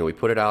 we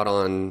put it out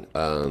on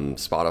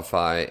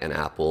Spotify and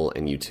Apple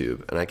and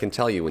YouTube. And I can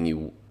tell you when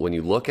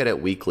you look at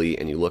it weekly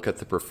and you look at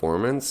the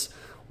performance,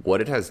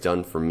 what it has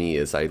done for me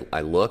is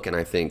I look and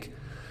I think,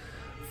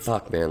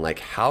 fuck, man, like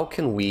how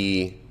can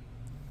we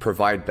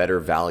provide better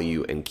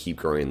value and keep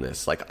growing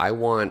this? Like I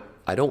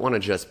don't want to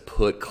just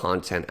put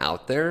content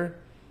out there.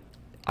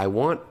 I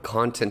want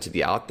content to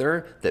be out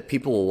there that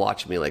people will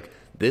watch me like,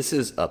 this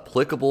is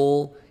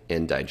applicable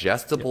and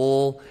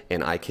digestible,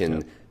 and I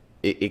can,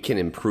 it can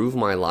improve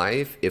my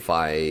life if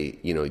I,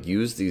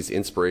 use these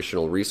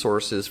inspirational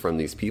resources from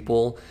these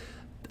people.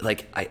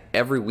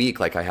 every week,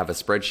 like I have a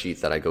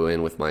spreadsheet that I go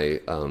in with my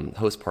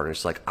host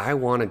partners. Like, I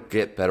want to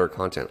get better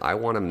content. I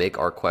want to make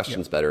our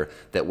questions better,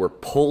 that we're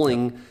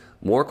pulling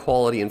more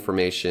quality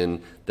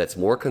information that's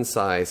more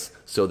concise,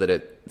 so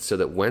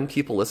that when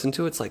people listen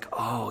to it, it's like,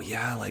 oh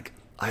yeah, like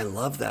I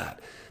love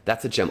that.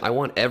 That's a gem. I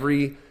want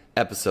every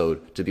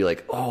episode to be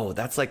like, oh,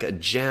 that's like a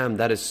gem.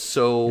 That is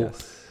so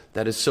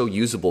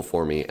usable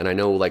for me. And I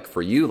know, like,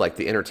 for you, like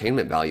the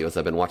entertainment value, as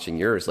I've been watching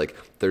yours, like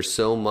there's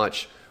so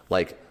much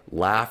like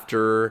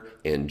laughter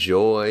and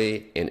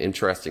joy and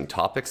interesting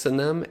topics in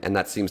them. And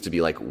that seems to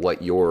be like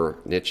what your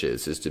niche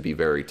is to be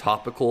very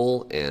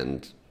topical,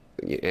 and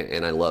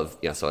I love,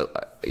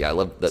 I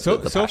love the so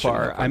passion.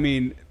 Far, I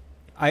mean,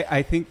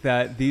 I think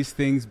that these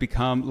things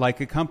become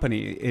like a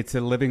company. It's a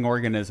living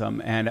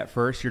organism. And at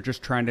first you're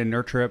just trying to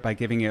nurture it by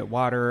giving it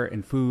water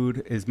and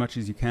food as much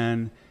as you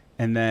can.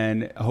 And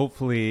then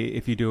hopefully,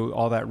 if you do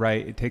all that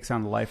right, it takes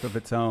on a life of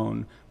its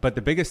own. But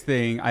the biggest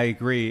thing, I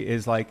agree,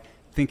 is like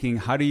thinking,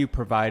 how do you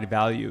provide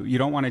value? You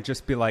don't want to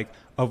just be like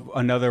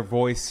another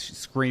voice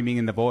screaming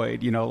in the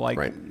void,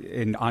 like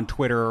on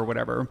Twitter or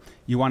whatever.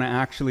 You want to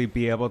actually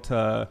be able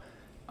to,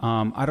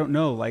 I don't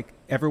know, like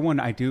everyone,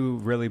 I do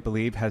really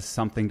believe, has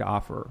something to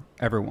offer,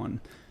 everyone.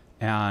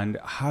 And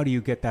how do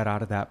you get that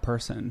out of that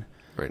person?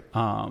 Right.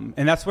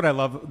 And that's what I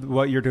love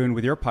what you're doing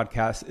with your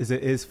podcast, is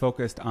it is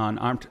focused on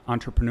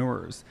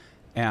entrepreneurs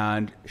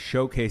and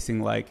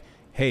showcasing like,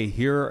 hey,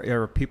 here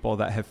are people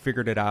that have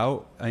figured it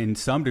out in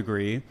some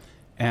degree,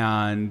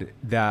 and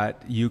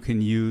that you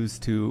can use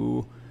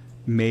to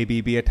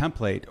maybe be a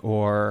template,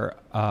 or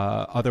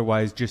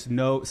otherwise just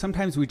know.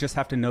 Sometimes we just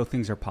have to know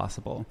things are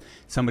possible.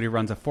 Somebody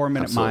runs a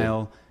 4-minute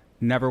mile,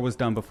 never was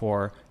done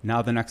before.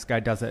 Now the next guy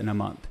does it in a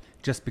month,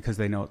 just because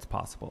they know it's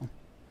possible.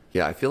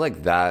 Yeah, I feel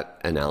like that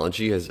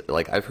analogy is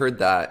like, I've heard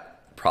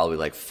that probably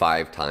like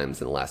 5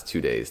 times in the last 2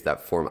 days.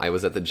 That form, I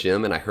was at the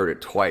gym and I heard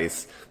it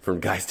twice from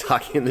guys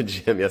talking in the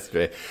gym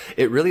yesterday.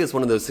 It really is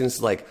one of those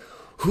things like,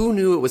 who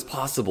knew it was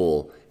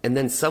possible? And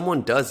then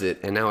someone does it,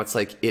 and now it's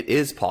like, it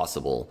is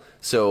possible.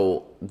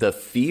 So the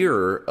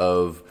fear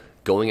of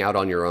going out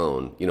on your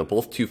own,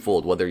 both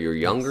twofold, whether you're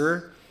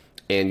younger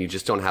and you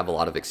just don't have a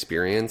lot of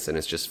experience and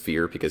it's just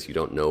fear because you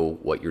don't know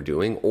what you're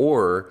doing,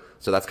 or,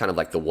 so that's kind of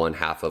like the one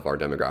half of our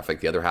demographic.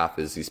 The other half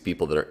is these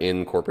people that are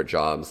in corporate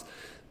jobs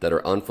that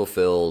are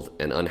unfulfilled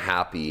and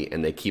unhappy,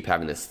 and they keep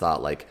having this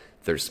thought like,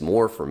 there's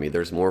more for me,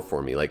 there's more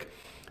for me. Like,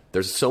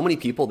 there's so many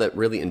people that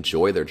really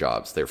enjoy their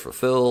jobs. They're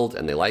fulfilled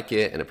and they like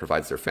it, and it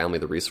provides their family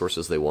the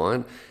resources they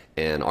want.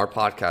 And our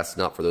podcast is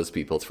not for those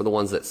people. It's for the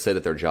ones that sit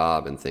at their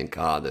job and think,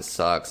 this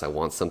sucks. I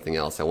want something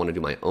else. I want to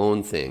do my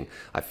own thing.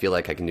 I feel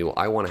like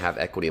I want to have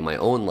equity in my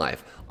own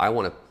life. I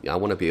want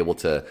to be able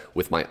to,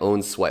 with my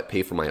own sweat,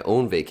 pay for my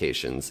own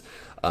vacations.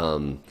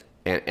 And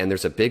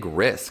there's a big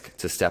risk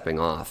to stepping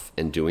off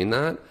and doing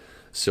that.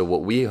 So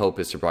what we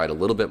hope is to provide a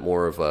little bit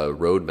more of a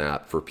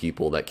roadmap for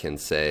people that can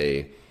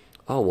say,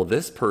 oh, well,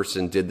 this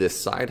person did this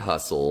side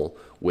hustle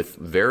with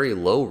very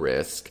low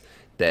risk,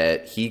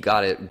 that he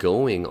got it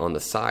going on the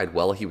side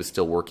while he was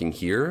still working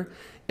here.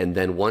 And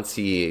then once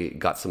he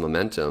got some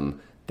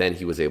momentum, then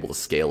he was able to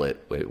scale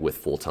it with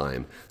full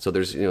time. So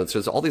there's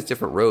all these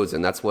different roads.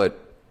 And that's what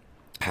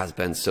has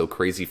been so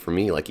crazy for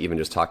me. Like, even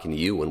just talking to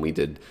you when we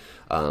did,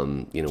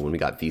 when we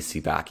got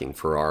VC backing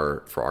for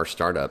our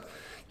startup,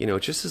 it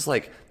just is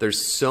like,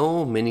 there's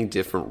so many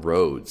different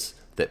roads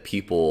that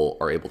people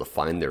are able to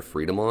find their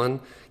freedom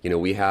on.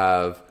 We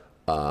have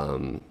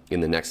in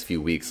the next few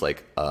weeks,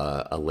 like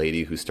a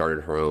lady who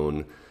started her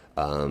own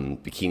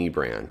bikini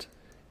brand,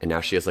 and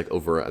now she has like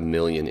over 1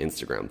 million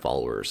Instagram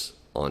followers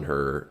on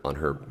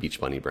her Beach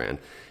Bunny brand.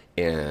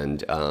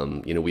 And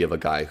we have a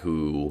guy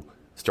who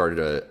started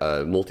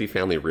a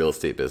multifamily real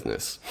estate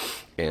business,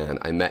 and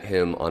I met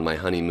him on my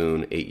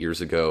honeymoon 8 years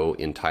ago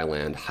in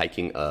Thailand,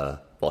 hiking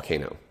a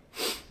volcano.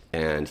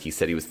 And he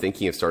said he was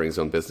thinking of starting his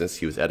own business.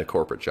 He was at a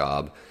corporate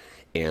job.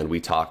 And we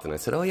talked, and I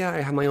said, oh, yeah,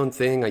 I have my own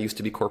thing. I used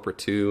to be corporate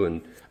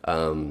too.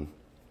 And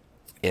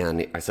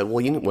I said,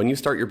 well, when you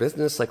start your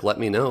business, like, let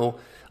me know.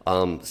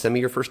 Send me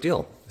your first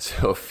deal.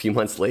 So a few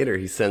months later,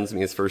 he sends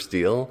me his first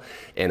deal,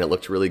 and it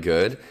looked really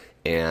good.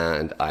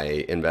 And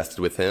I invested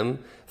with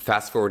him.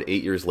 Fast forward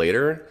 8 years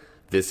later,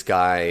 this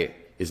guy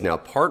is now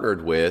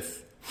partnered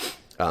with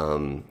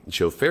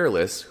Joe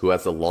Fairless, who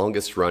has the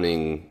longest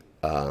running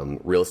daily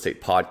real estate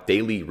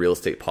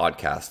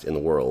podcast in the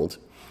world.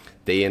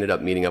 They ended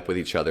up meeting up with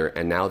each other,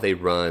 and now they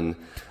run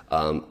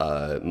a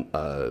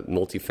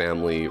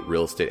multifamily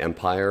real estate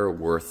empire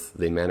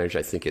they manage,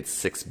 I think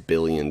it's $6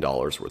 billion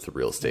worth of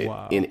real estate.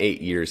 Wow. In 8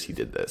 years he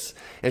did this.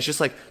 And it's just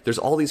like, there's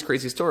all these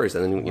crazy stories.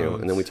 And then,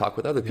 and then we talk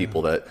with other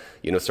people that,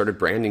 started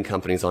branding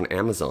companies on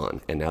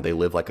Amazon, and now they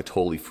live like a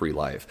totally free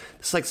life.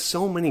 It's like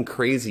so many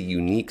crazy,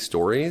 unique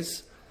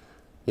stories.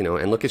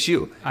 And look at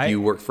you.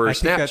 You worked for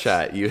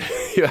Snapchat. You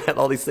had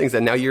all these things,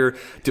 and now you're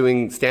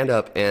doing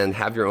stand-up and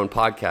have your own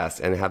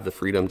podcast and have the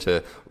freedom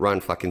to run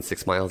fucking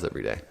 6 miles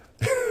every day.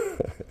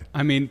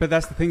 I mean, but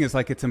that's the thing, is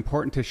like, it's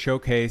important to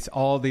showcase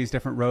all these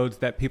different roads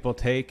that people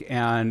take,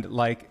 and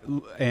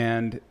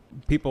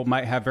people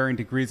might have varying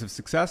degrees of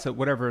success at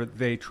whatever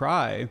they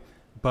try,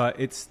 but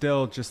it's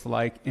still just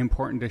like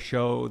important to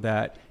show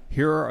that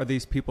here are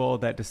these people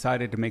that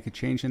decided to make a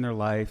change in their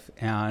life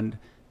and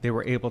they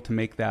were able to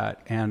make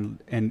that, and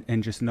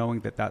just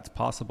knowing that that's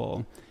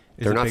possible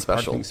is they're a not big part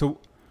of special. things. So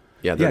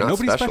Yeah, they're not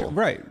nobody's special.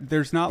 Right.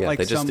 There's not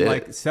like some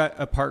like set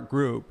apart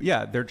group.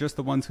 Yeah, they're just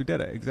the ones who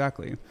did it.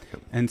 Exactly.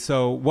 Yep. And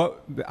so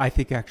what I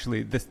think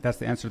actually that's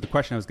the answer to the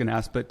question I was going to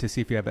ask, but to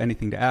see if you have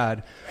anything to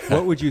add,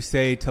 what would you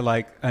say to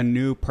like a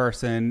new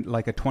person,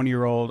 like a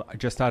 20-year-old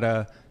just out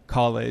of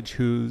college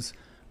who's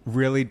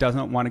really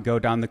doesn't want to go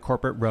down the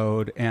corporate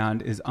road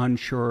and is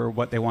unsure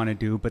what they want to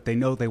do, but they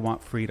know they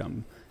want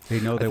freedom. They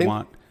know they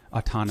want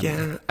autonomy.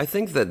 Yeah, I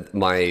think that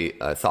my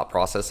thought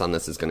process on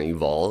this is going to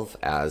evolve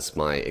as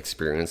my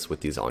experience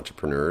with these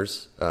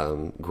entrepreneurs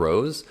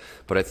grows.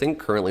 But I think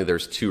currently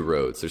there's two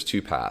roads, there's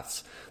two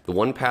paths. The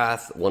one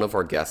path, one of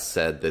our guests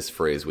said this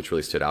phrase, which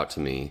really stood out to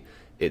me.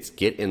 It's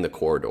get in the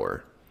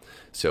corridor.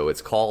 So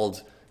it's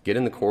called get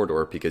in the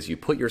corridor because you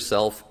put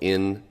yourself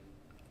in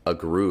a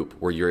group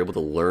where you're able to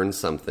learn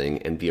something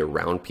and be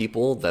around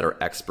people that are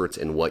experts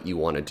in what you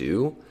want to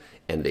do.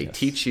 And they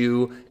teach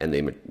you and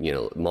they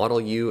model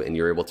you and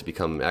you're able to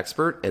become an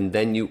expert. And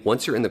then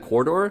once you're in the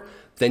corridor,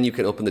 then you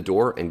can open the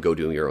door and go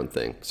do your own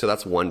thing. So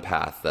that's one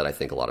path that I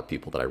think a lot of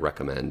people that I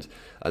recommend.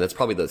 That's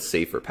probably the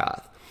safer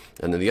path.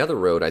 And then the other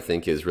road I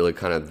think is really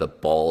kind of the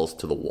balls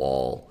to the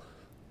wall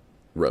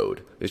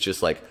road. It's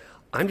just like,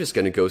 I'm just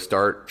going to go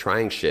start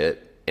trying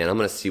shit and I'm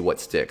going to see what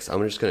sticks.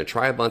 I'm just going to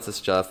try a bunch of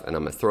stuff and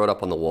I'm going to throw it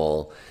up on the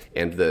wall.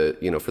 And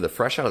for the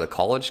fresh out of the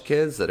college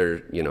kids that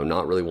are,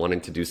 not really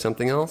wanting to do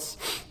something else,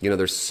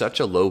 there's such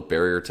a low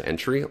barrier to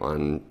entry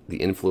on the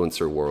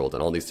influencer world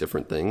and all these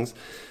different things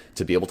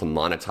to be able to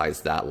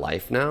monetize that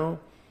life now.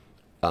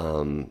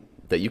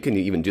 That you can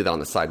even do that on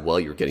the side while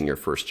you're getting your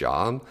first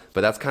job.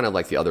 But that's kind of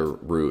like the other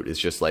route. It's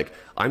just like,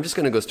 I'm just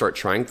going to go start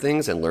trying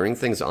things and learning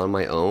things on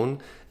my own.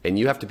 And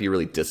you have to be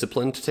really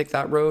disciplined to take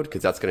that road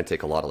because that's going to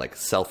take a lot of like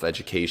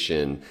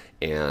self-education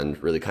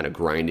and really kind of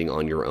grinding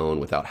on your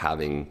own without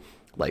having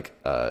like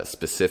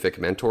specific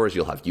mentors.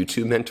 You'll have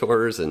YouTube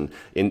mentors and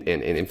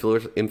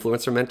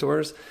influencer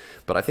mentors.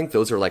 But I think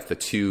those are like the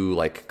two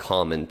like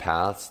common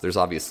paths. There's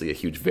obviously a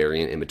huge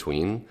variant in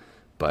between.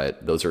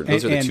 But those are the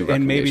two recommendations.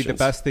 And maybe the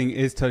best thing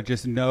is to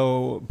just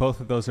know both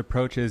of those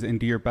approaches and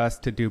do your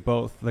best to do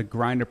both the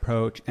grind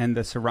approach and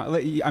the surround.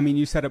 I mean,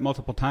 you said it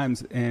multiple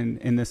times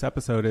in this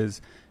episode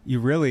is you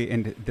really,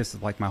 and this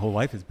is like my whole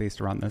life is based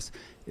around this,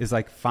 is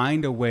like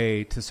find a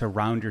way to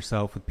surround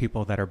yourself with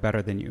people that are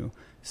better than you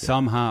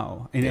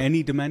somehow in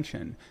any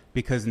dimension,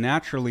 because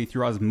naturally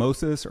through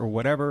osmosis or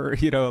whatever,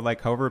 like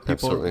however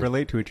people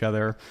relate to each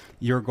other,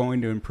 you're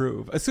going to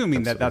improve,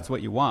 assuming that that's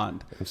what you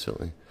want.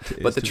 Absolutely.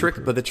 But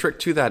the trick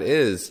to that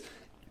is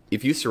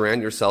if you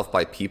surround yourself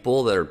by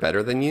people that are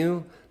better than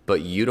you,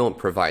 but you don't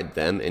provide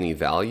them any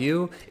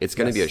value, it's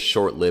going to be a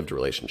short-lived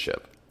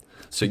relationship.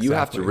 So you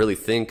have to really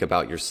think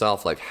about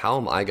yourself, like, how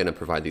am I going to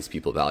provide these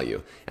people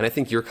value? And I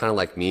think you're kind of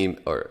like me,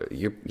 or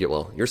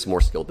you're more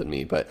skilled than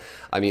me. But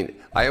I mean,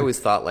 I always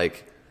thought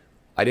like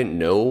I didn't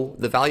know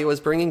the value I was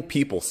bringing.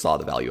 People saw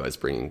the value I was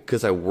bringing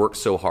because I worked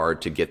so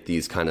hard to get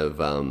these kind of,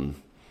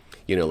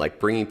 like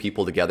bringing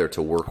people together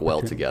to work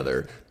well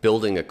together,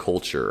 building a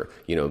culture,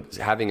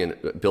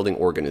 building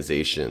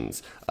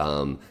organizations,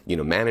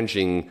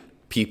 managing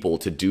people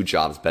to do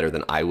jobs better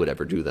than I would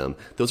ever do them.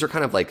 Those are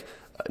kind of like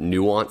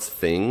nuanced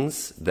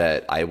things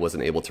that I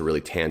wasn't able to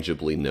really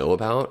tangibly know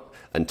about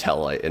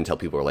until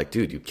people were like,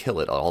 dude, you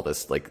kill it, all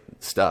this like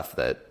stuff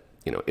that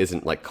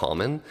isn't like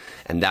common.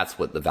 And that's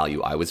what the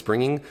value I was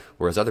bringing,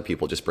 whereas other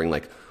people just bring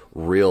like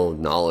real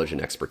knowledge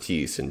and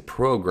expertise in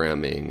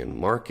programming and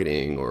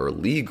marketing or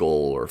legal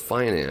or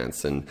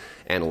finance and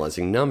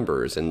analyzing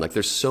numbers, and like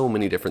there's so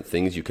many different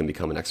things you can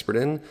become an expert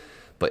in.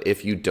 But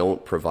if you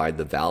don't provide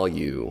the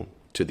value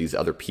to these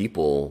other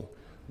people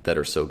that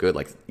are so good,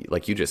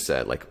 like you just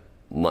said, like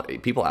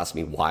people ask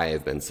me why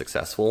I've been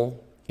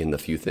successful in the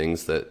few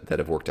things that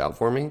have worked out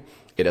for me.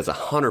 It has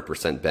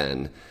 100%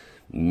 been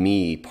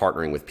me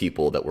partnering with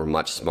people that were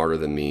much smarter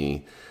than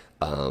me,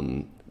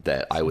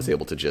 that I was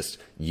able to just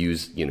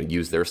use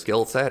their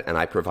skill set, and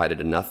I provided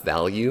enough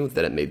value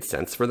that it made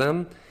sense for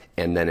them,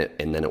 and then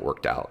it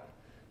worked out.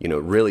 It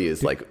really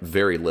is like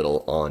very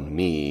little on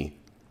me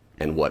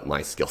and what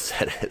my skill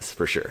set is,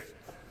 for sure.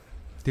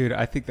 Dude,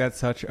 I think that's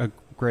such a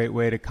great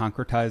way to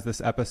concretize this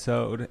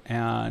episode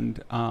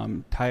and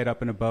tie it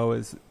up in a bow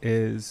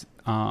is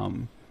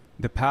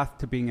the path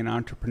to being an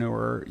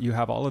entrepreneur. You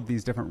have all of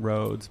these different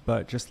roads,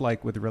 but just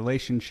like with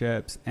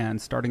relationships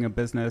and starting a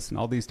business and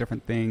all these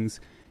different things,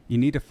 you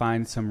need to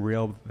find some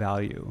real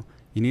value.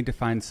 You need to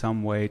find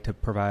some way to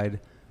provide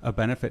a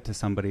benefit to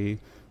somebody.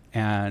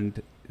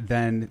 And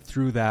then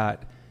through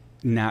that,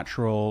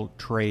 natural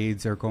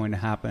trades are going to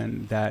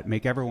happen that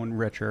make everyone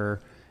richer,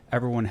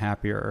 everyone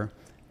happier,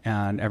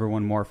 and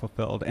everyone more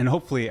fulfilled, and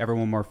hopefully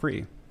everyone more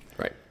free.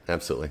 Right.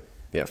 Absolutely.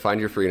 Yeah. Find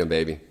your freedom,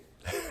 baby.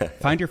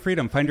 Find your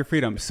freedom. Find your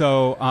freedom.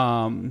 So,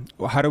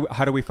 how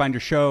do we find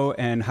your show,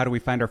 and how do we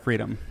find our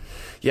freedom?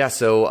 Yeah,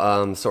 so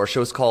our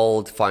show's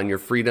called Find Your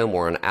Freedom.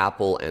 We're on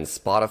Apple and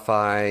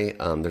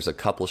Spotify. There's a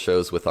couple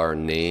shows with our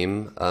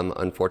name,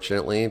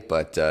 unfortunately,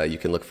 but you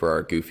can look for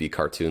our goofy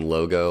cartoon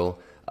logo.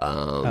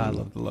 I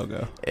love the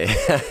logo.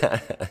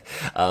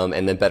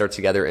 And then Better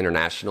Together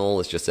International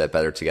is just at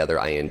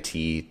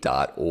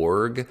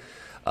bettertogetherint.org.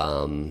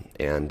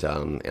 And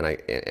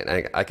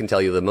I can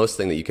tell you the most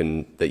thing that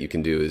you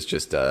can do is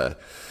just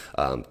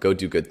go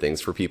do good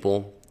things for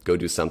people. Go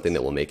do something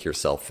that will make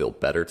yourself feel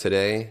better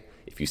today.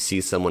 If you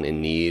see someone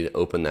in need,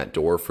 open that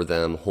door for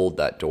them, hold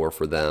that door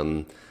for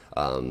them,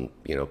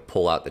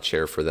 pull out the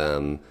chair for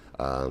them,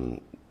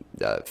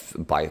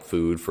 buy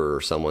food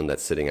for someone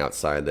that's sitting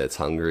outside that's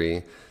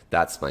hungry.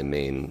 That's my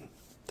main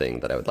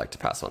thing that I would like to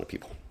pass on to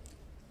people.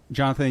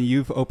 Jonathan,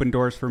 you've opened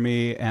doors for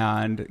me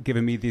and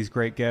given me these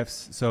great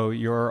gifts. So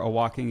you're a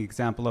walking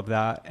example of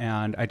that.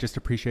 And I just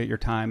appreciate your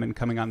time and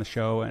coming on the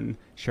show and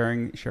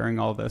sharing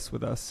all this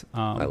with us.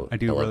 I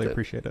do really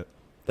appreciate it.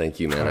 Thank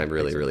you, man. I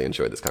really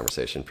enjoyed this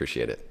conversation.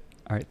 Appreciate it.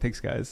 All right. Thanks, guys.